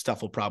guy that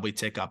stuff will probably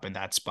tick up in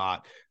that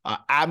spot.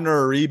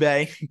 Abner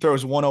Uribe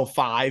throws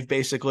 105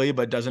 basically,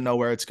 but doesn't know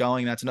where it's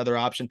going. That's another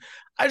option.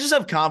 I just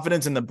have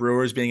confidence in the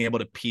Brewers being able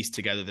to piece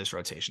together this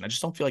rotation. I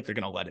just don't feel like they're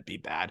going to let it be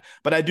bad.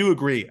 But I do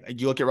agree.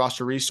 You look at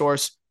roster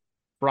resource,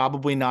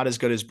 probably not as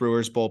good as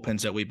Brewers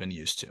bullpens that we've been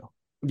used to.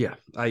 Yeah,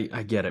 I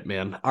get it,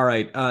 man. All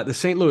right. The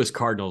St. Louis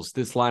Cardinals,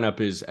 this lineup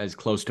is as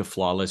close to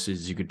flawless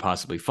as you could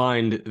possibly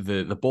find.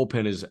 The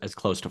bullpen is as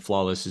close to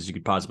flawless as you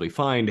could possibly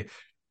find.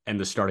 And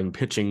the starting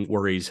pitching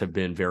worries have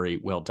been very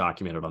well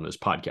documented on this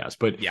podcast.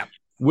 But yeah,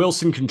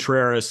 Wilson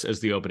Contreras as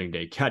the opening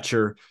day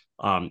catcher.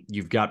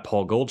 You've got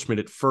Paul Goldschmidt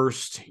at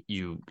first.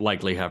 You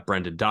likely have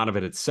Brendan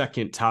Donovan at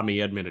second, Tommy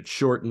Edman at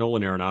short,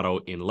 Nolan Arenado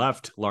in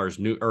left,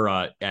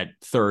 at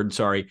third,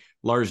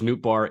 Lars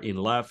Nootbaar in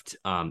left,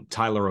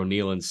 Tyler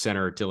O'Neill in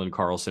center, Dylan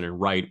Carlson in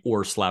right,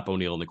 or slap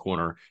O'Neill in the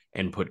corner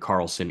and put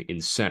Carlson in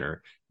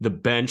center. The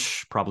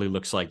bench probably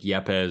looks like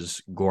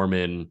Yepez,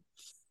 Gorman,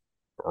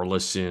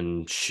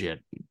 Burleson,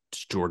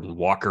 Jordan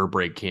Walker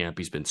break camp.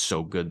 He's been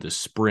so good this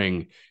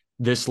spring.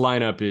 This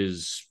lineup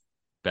is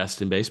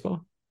best in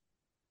baseball.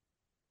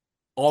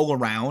 All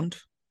around,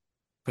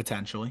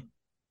 potentially.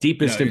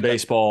 Deepest in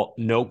baseball,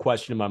 no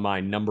question in my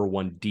mind, number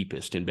 1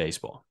 deepest in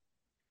baseball.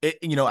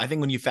 I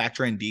think when you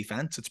factor in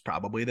defense, it's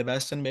probably the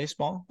best in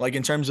baseball. Like,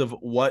 in terms of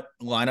what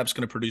lineup's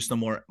going to produce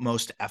the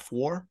most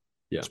F-WAR,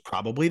 it's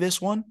probably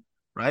this one,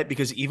 right?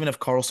 Because even if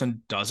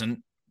Carlson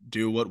doesn't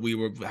do what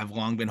we have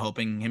long been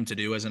hoping him to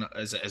do as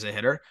a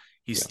hitter,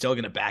 he's still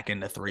going to back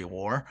into 3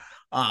 WAR.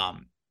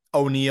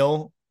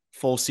 O'Neill,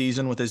 full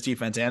season with his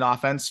defense and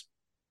offense,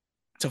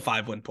 it's a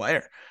 5-win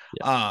player.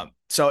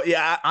 So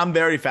yeah, I'm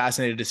very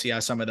fascinated to see how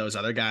some of those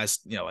other guys,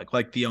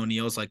 like the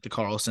O'Neills, like the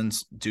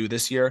Carlsons do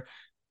this year,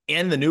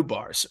 and the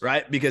Nootbaars,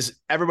 right? Because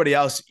everybody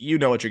else,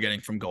 what you're getting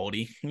from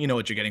Goldie,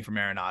 what you're getting from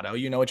Arenado,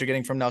 what you're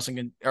getting from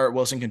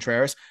Wilson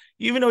Contreras,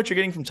 you even know what you're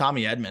getting from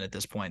Tommy Edman at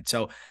this point.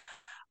 So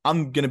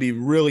I'm going to be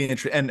really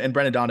interested. And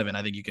Brendan Donovan,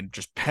 I think you can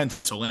just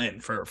pencil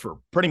in for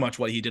pretty much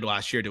what he did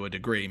last year to a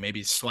degree,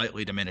 maybe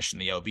slightly diminished in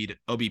the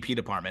OBP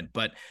department.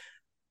 But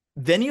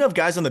then you have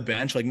guys on the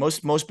bench, like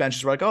most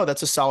benches were like, oh,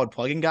 that's a solid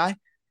plug-in guy.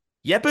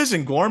 Yepes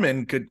and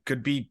Gorman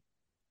could be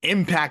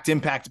impact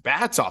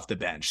bats off the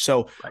bench.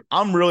 So Right.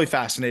 I'm really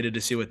fascinated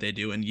to see what they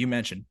do. And you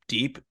mentioned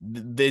deep.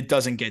 It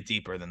doesn't get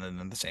deeper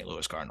than the St.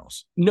 Louis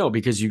Cardinals. No,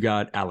 because you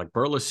got Alec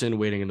Burleson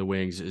waiting in the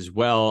wings as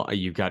well.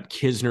 You've got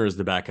Kisner as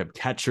the backup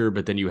catcher,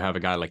 but then you have a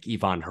guy like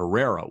Ivan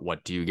Herrera.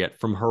 What do you get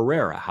from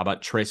Herrera? How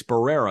about Tres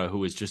Barrera, who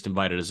was just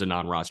invited as a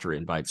non-roster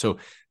invite? So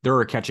there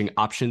are catching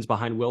options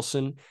behind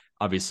Wilson.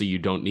 Obviously, you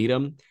don't need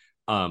him.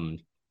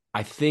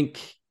 I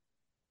think...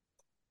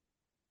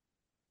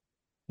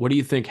 What do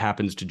you think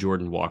happens to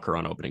Jordan Walker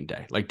on opening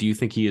day? Like, do you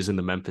think he is in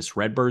the Memphis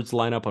Redbirds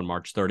lineup on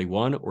March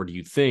 31, or do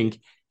you think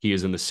he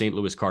is in the St.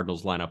 Louis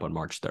Cardinals lineup on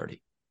March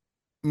 30?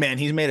 Man,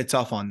 he's made it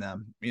tough on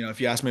them. You know,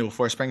 if you asked me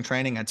before spring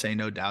training, I'd say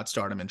no doubt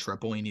start him in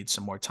triple. He needs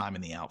some more time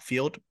in the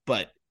outfield.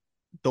 But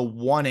the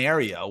one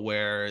area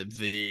where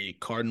the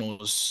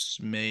Cardinals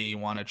may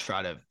want to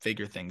try to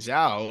figure things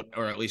out,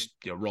 or at least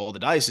roll the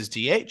dice, is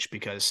DH,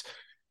 because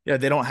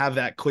they don't have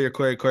that clear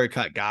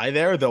cut guy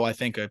there, though I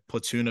think a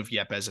platoon of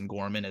Yepes and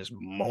Gorman is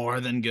more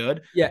than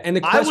good. Yeah,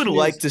 and I would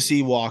like to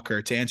see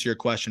Walker, to answer your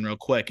question real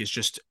quick, is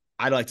just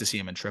I'd like to see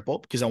him in triple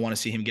because I want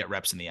to see him get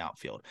reps in the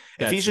outfield.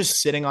 If he's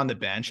just sitting on the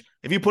bench,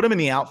 if you put him in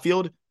the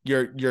outfield,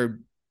 you're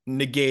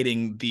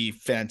negating the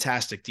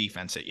fantastic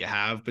defense that you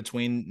have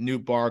between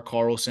Nootbaar,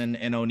 Carlson,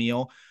 and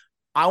O'Neill.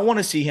 I want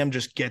to see him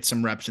just get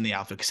some reps in the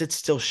outfield because it's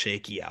still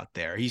shaky out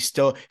there. He's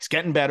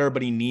getting better,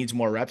 but he needs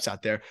more reps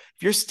out there.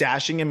 If you're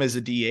stashing him as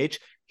a DH,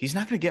 he's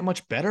not going to get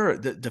much better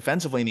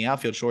defensively in the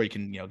outfield. Sure, you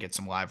can get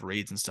some live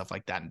reads and stuff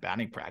like that in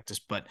batting practice,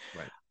 but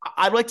right.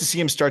 I'd like to see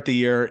him start the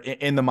year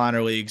in the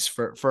minor leagues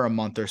for a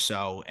month or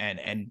so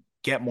and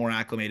get more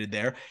acclimated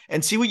there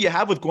and see what you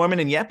have with Gorman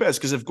and Yepes,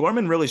 because if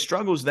Gorman really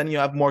struggles, then you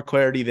have more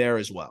clarity there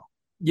as well.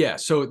 Yeah,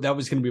 so that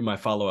was going to be my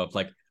follow-up.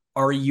 Like,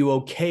 are you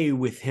okay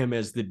with him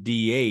as the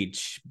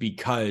DH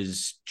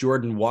because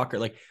Jordan Walker,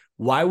 like,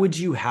 why would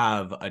you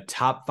have a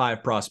top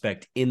 5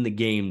 prospect in the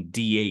game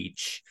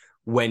DH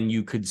when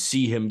you could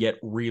see him get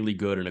really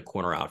good in a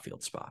corner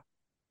outfield spot?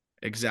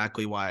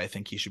 Exactly why I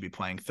think he should be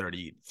playing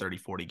 30,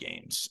 40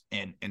 games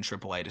in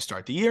AAA to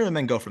start the year and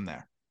then go from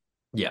there.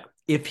 Yeah.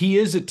 If he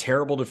is a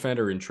terrible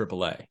defender in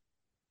AAA,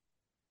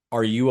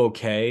 are you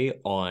okay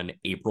on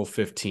April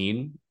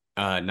 15?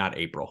 Not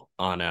April,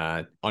 on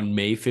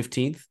May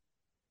 15th?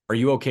 Are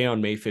you okay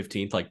on May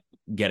 15th, like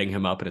getting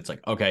him up and it's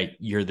like, okay,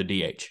 you're the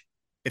DH?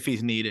 If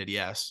he's needed,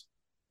 yes.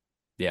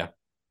 Yeah.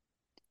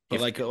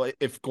 But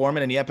if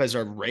Gorman and Yepes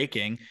are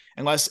raking,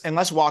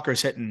 unless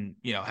Walker's hitting,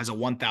 has a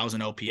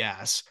 1,000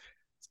 OPS,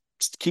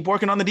 keep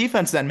working on the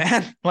defense then,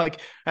 man. Like,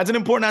 that's an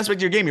important aspect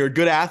of your game. You're a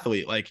good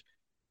athlete. Like,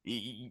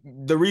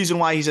 the reason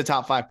why he's a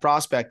top 5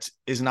 prospect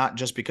is not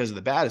just because of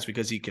the bat. It's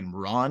because he can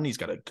run. He's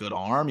got a good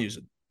arm. He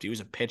was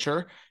a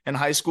pitcher in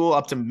high school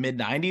up to mid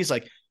 90s.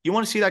 Like, you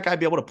want to see that guy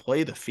be able to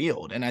play the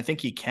field. And I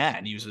think he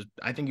can.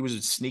 I think he was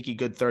a sneaky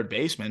good third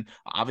baseman.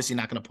 Obviously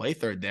not going to play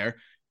third there.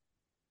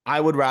 I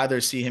would rather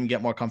see him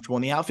get more comfortable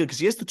in the outfield because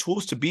he has the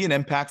tools to be an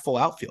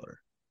impactful outfielder.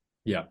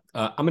 Yeah.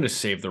 I'm going to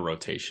save the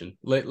rotation.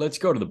 Let's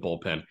go to the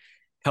bullpen.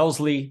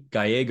 Helsley,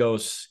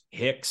 Gallegos,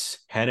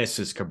 Hicks,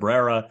 Genesis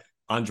Cabrera,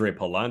 Andre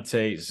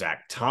Palante,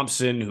 Zach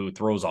Thompson, who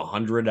throws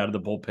 100 out of the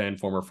bullpen,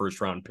 former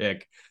first-round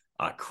pick,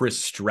 Chris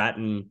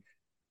Stratton.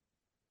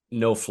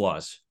 No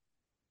flaws.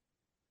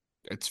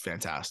 It's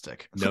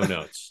fantastic. No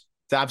notes.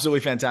 It's absolutely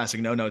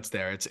fantastic. No notes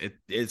there.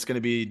 It's going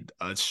to be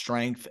a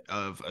strength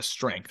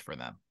for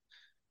them.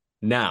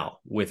 Now,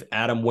 with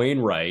Adam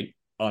Wainwright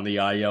on the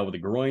IL with a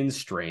groin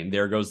strain,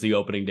 there goes the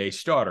opening day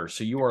starter.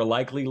 So you are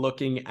likely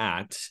looking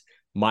at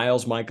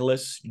Miles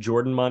Mikolas,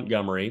 Jordan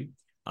Montgomery,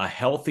 a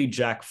healthy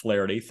Jack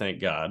Flaherty,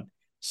 thank God,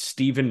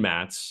 Steven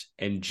Matz,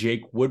 and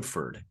Jake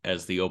Woodford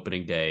as the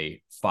opening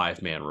day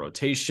 5-man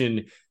rotation.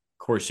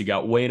 Of course, you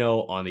got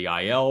Waino on the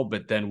IL,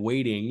 but then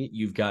waiting,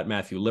 you've got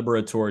Matthew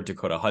Liberatore,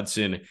 Dakota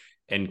Hudson,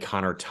 and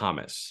Connor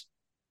Thomas.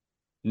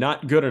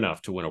 Not good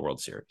enough to win a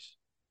World Series.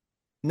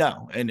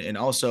 No, and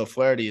also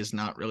Flaherty has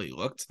not really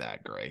looked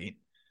that great.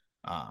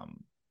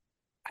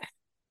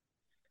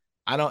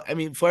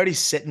 Flaherty's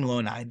sitting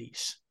low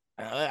 90s.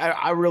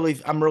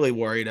 I'm really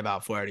worried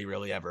about Flaherty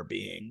really ever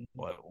being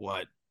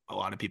what a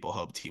lot of people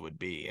hoped he would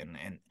be. And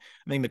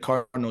I think the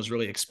Cardinals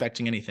really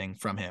expecting anything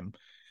from him.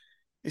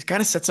 It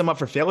kind of sets him up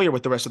for failure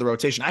with the rest of the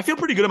rotation. I feel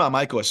pretty good about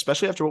Michael,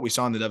 especially after what we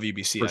saw in the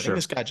WBC. Think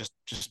this guy just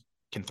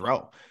can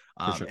throw.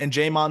 And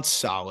Jamont's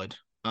solid.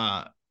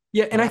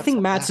 Yeah, and I think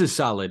Matz is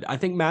solid. I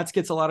think Matz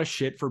gets a lot of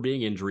shit for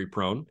being injury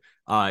prone.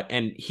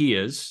 And he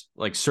is.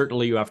 Like,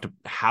 certainly you have to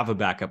have a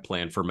backup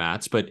plan for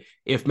Matz. But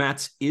if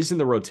Matz is in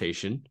the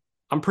rotation,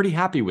 I'm pretty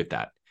happy with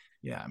that.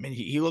 Yeah, I mean,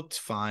 he looked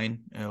fine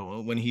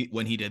when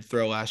he did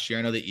throw last year.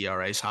 I know the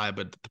ERA is high,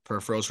 but the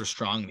peripherals were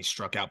strong, and he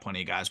struck out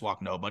plenty of guys,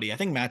 walked nobody. I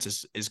think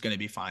Matz is going to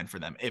be fine for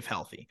them if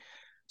healthy.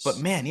 But,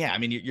 man, yeah, I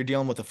mean, you're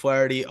dealing with a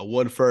Flaherty, a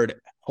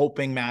Woodford,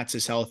 hoping Matz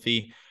is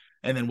healthy,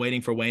 and then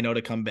waiting for Waino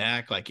to come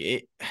back.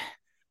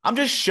 I'm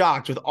just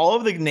shocked with all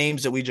of the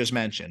names that we just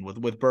mentioned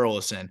with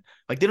Burleson.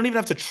 Like, they don't even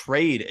have to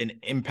trade an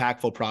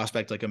impactful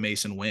prospect like a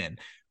Mason Wynn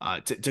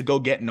to go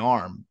get an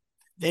arm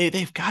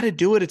they've got to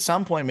do it at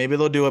some point. Maybe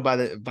they'll do it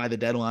by the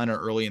deadline or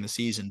early in the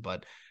season,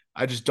 but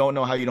I just don't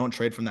know how you don't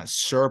trade from that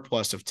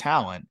surplus of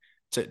talent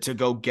to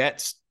go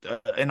get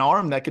an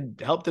arm that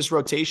could help this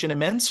rotation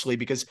immensely,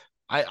 because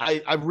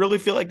I really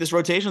feel like this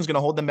rotation is going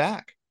to hold them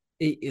back.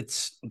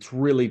 It's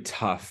really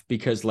tough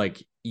because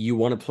like you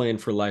want to plan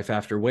for life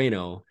after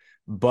Waino,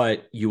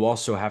 but you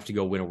also have to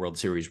go win a World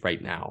Series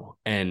right now.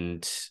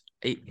 And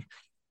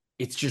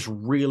it's just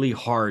really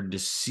hard to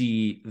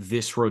see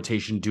this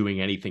rotation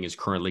doing anything as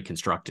currently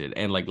constructed.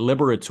 And like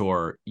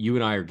Liberator, you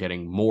and I are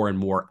getting more and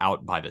more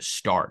out by the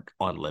start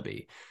on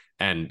Libby.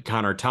 And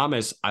Connor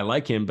Thomas, I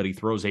like him, but he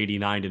throws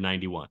 89 to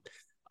 91.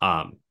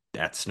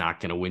 That's not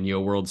going to win you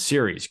a World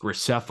Series.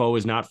 Graceffo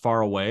is not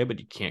far away, but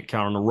you can't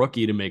count on a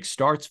rookie to make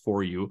starts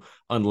for you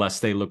unless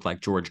they look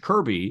like George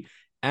Kirby.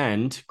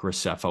 And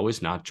Graceffo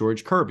is not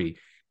George Kirby.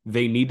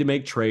 They need to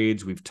make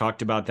trades. We've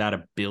talked about that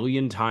a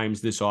billion times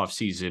this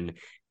offseason.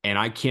 And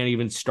I can't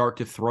even start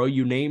to throw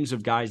you names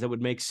of guys that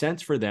would make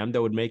sense for them,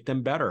 that would make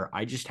them better.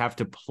 I just have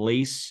to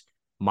place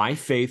my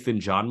faith in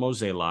John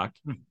Mozeliak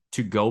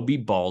to go be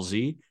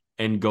ballsy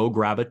and go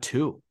grab a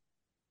 2.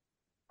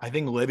 I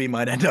think Libby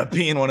might end up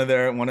being one of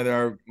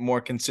their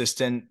more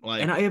consistent,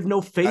 like, and I have no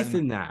faith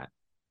in that.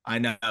 I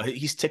know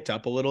he's ticked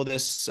up a little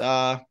this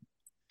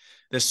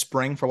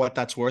spring for what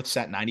that's worth.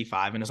 Set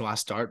 95 in his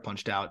last start,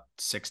 punched out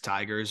 6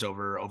 Tigers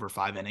over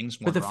 5 innings.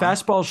 But the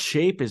fastball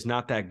shape is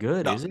not that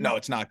good, is it? No,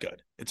 it's not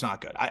good. It's not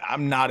good.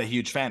 I'm not a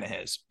huge fan of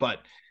his, but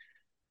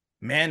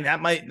man,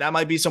 that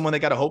might be someone they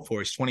got to hope for.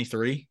 He's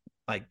 23.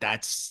 Like,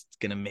 that's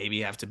gonna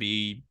maybe have to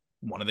be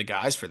one of the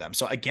guys for them.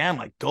 So again,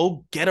 like,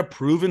 go get a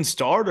proven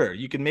starter.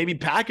 You can maybe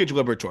package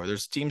Liberatore.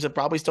 There's teams that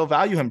probably still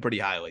value him pretty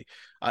highly.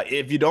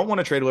 If you don't want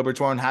to trade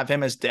Liberatore and have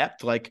him as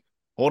depth, like,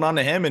 hold on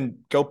to him and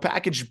go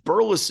package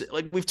Burles.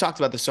 Like, we've talked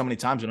about this so many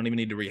times, we don't even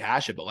need to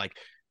rehash it, but like,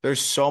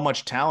 there's so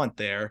much talent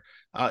there,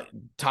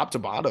 top to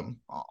bottom,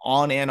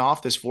 on and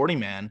off this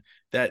 40-man,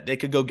 that they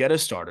could go get a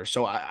starter.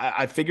 So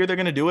I figure they're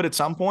going to do it at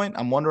some point.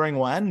 I'm wondering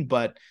when,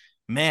 but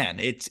man,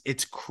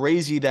 it's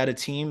crazy that a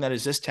team that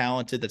is this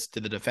talented, that's to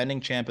the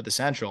defending champ at the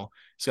Central,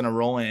 is going to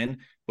roll in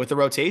with a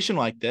rotation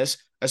like this,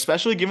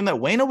 especially given that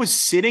Waino was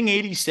sitting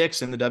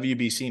 86 in the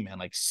WBC, man,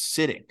 like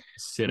sitting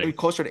maybe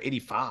closer to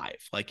 85.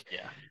 Like,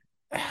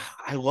 yeah,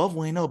 I love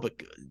Waino,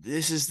 but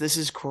this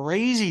is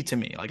crazy to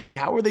me. Like,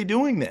 how are they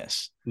doing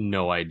this?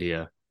 No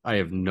idea. I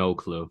have no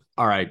clue.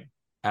 All right.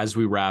 As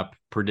we wrap,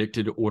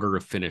 predicted order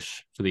of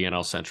finish for the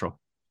NL Central.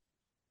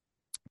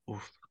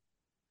 Oof.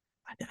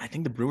 I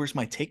think the Brewers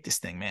might take this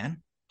thing,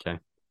 man. Okay.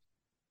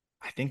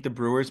 I think the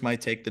Brewers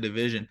might take the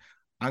division.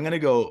 But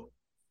the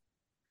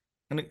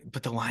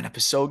lineup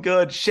is so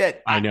good.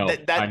 Shit. I know.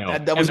 That was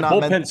and the not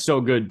bullpen's meant. so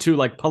good too.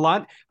 Like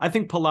I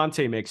think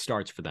Palante makes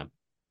starts for them.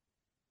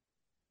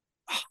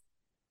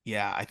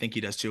 Yeah, I think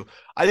he does too.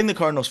 I think the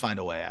Cardinals find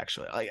a way,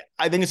 actually. Like,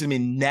 I think it's going to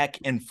be neck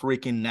and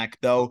freaking neck,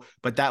 though.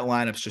 But that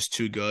lineup's just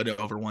too good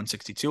over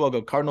 162. I'll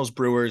go Cardinals,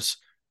 Brewers,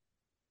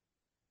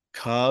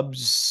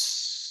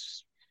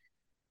 Cubs.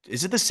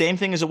 Is it the same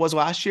thing as it was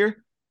last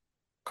year?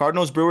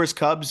 Cardinals, Brewers,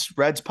 Cubs,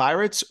 Reds,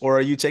 Pirates? Or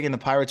are you taking the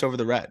Pirates over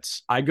the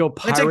Reds? I go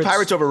Pirates. I take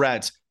Pirates over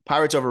Reds.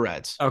 Pirates over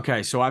Reds.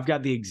 Okay, so I've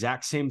got the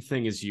exact same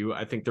thing as you.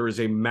 I think there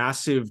is a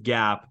massive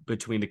gap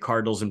between the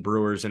Cardinals and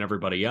Brewers and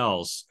everybody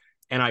else.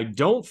 And I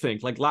don't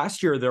think, like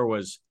last year, there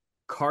was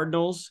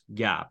Cardinals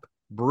gap,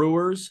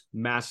 Brewers,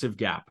 massive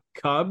gap,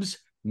 Cubs,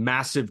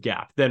 massive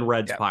gap, then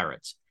Reds,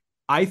 Pirates.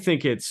 I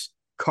think it's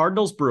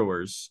Cardinals,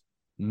 Brewers,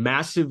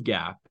 massive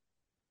gap,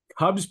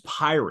 Cubs,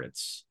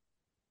 Pirates,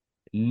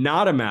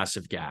 not a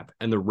massive gap,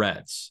 and the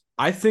Reds.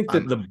 I think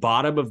that the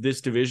bottom of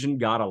this division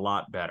got a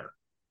lot better.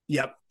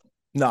 Yep.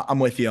 No, I'm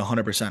with you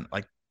 100%.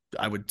 Like,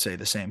 I would say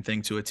the same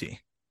thing to a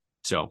T.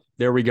 So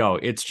there we go.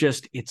 It's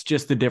just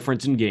the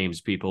difference in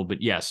games, people.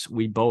 But yes,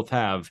 we both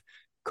have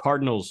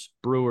Cardinals,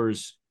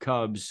 Brewers,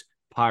 Cubs,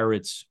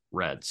 Pirates,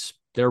 Reds.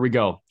 There we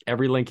go.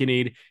 Every link you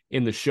need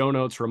in the show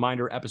notes.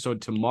 Reminder, episode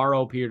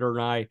tomorrow, Peter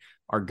and I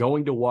are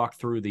going to walk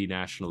through the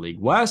National League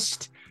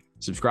West.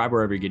 Subscribe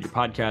wherever you get your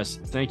podcasts.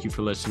 Thank you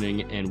for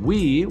listening, and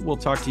we will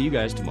talk to you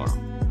guys tomorrow.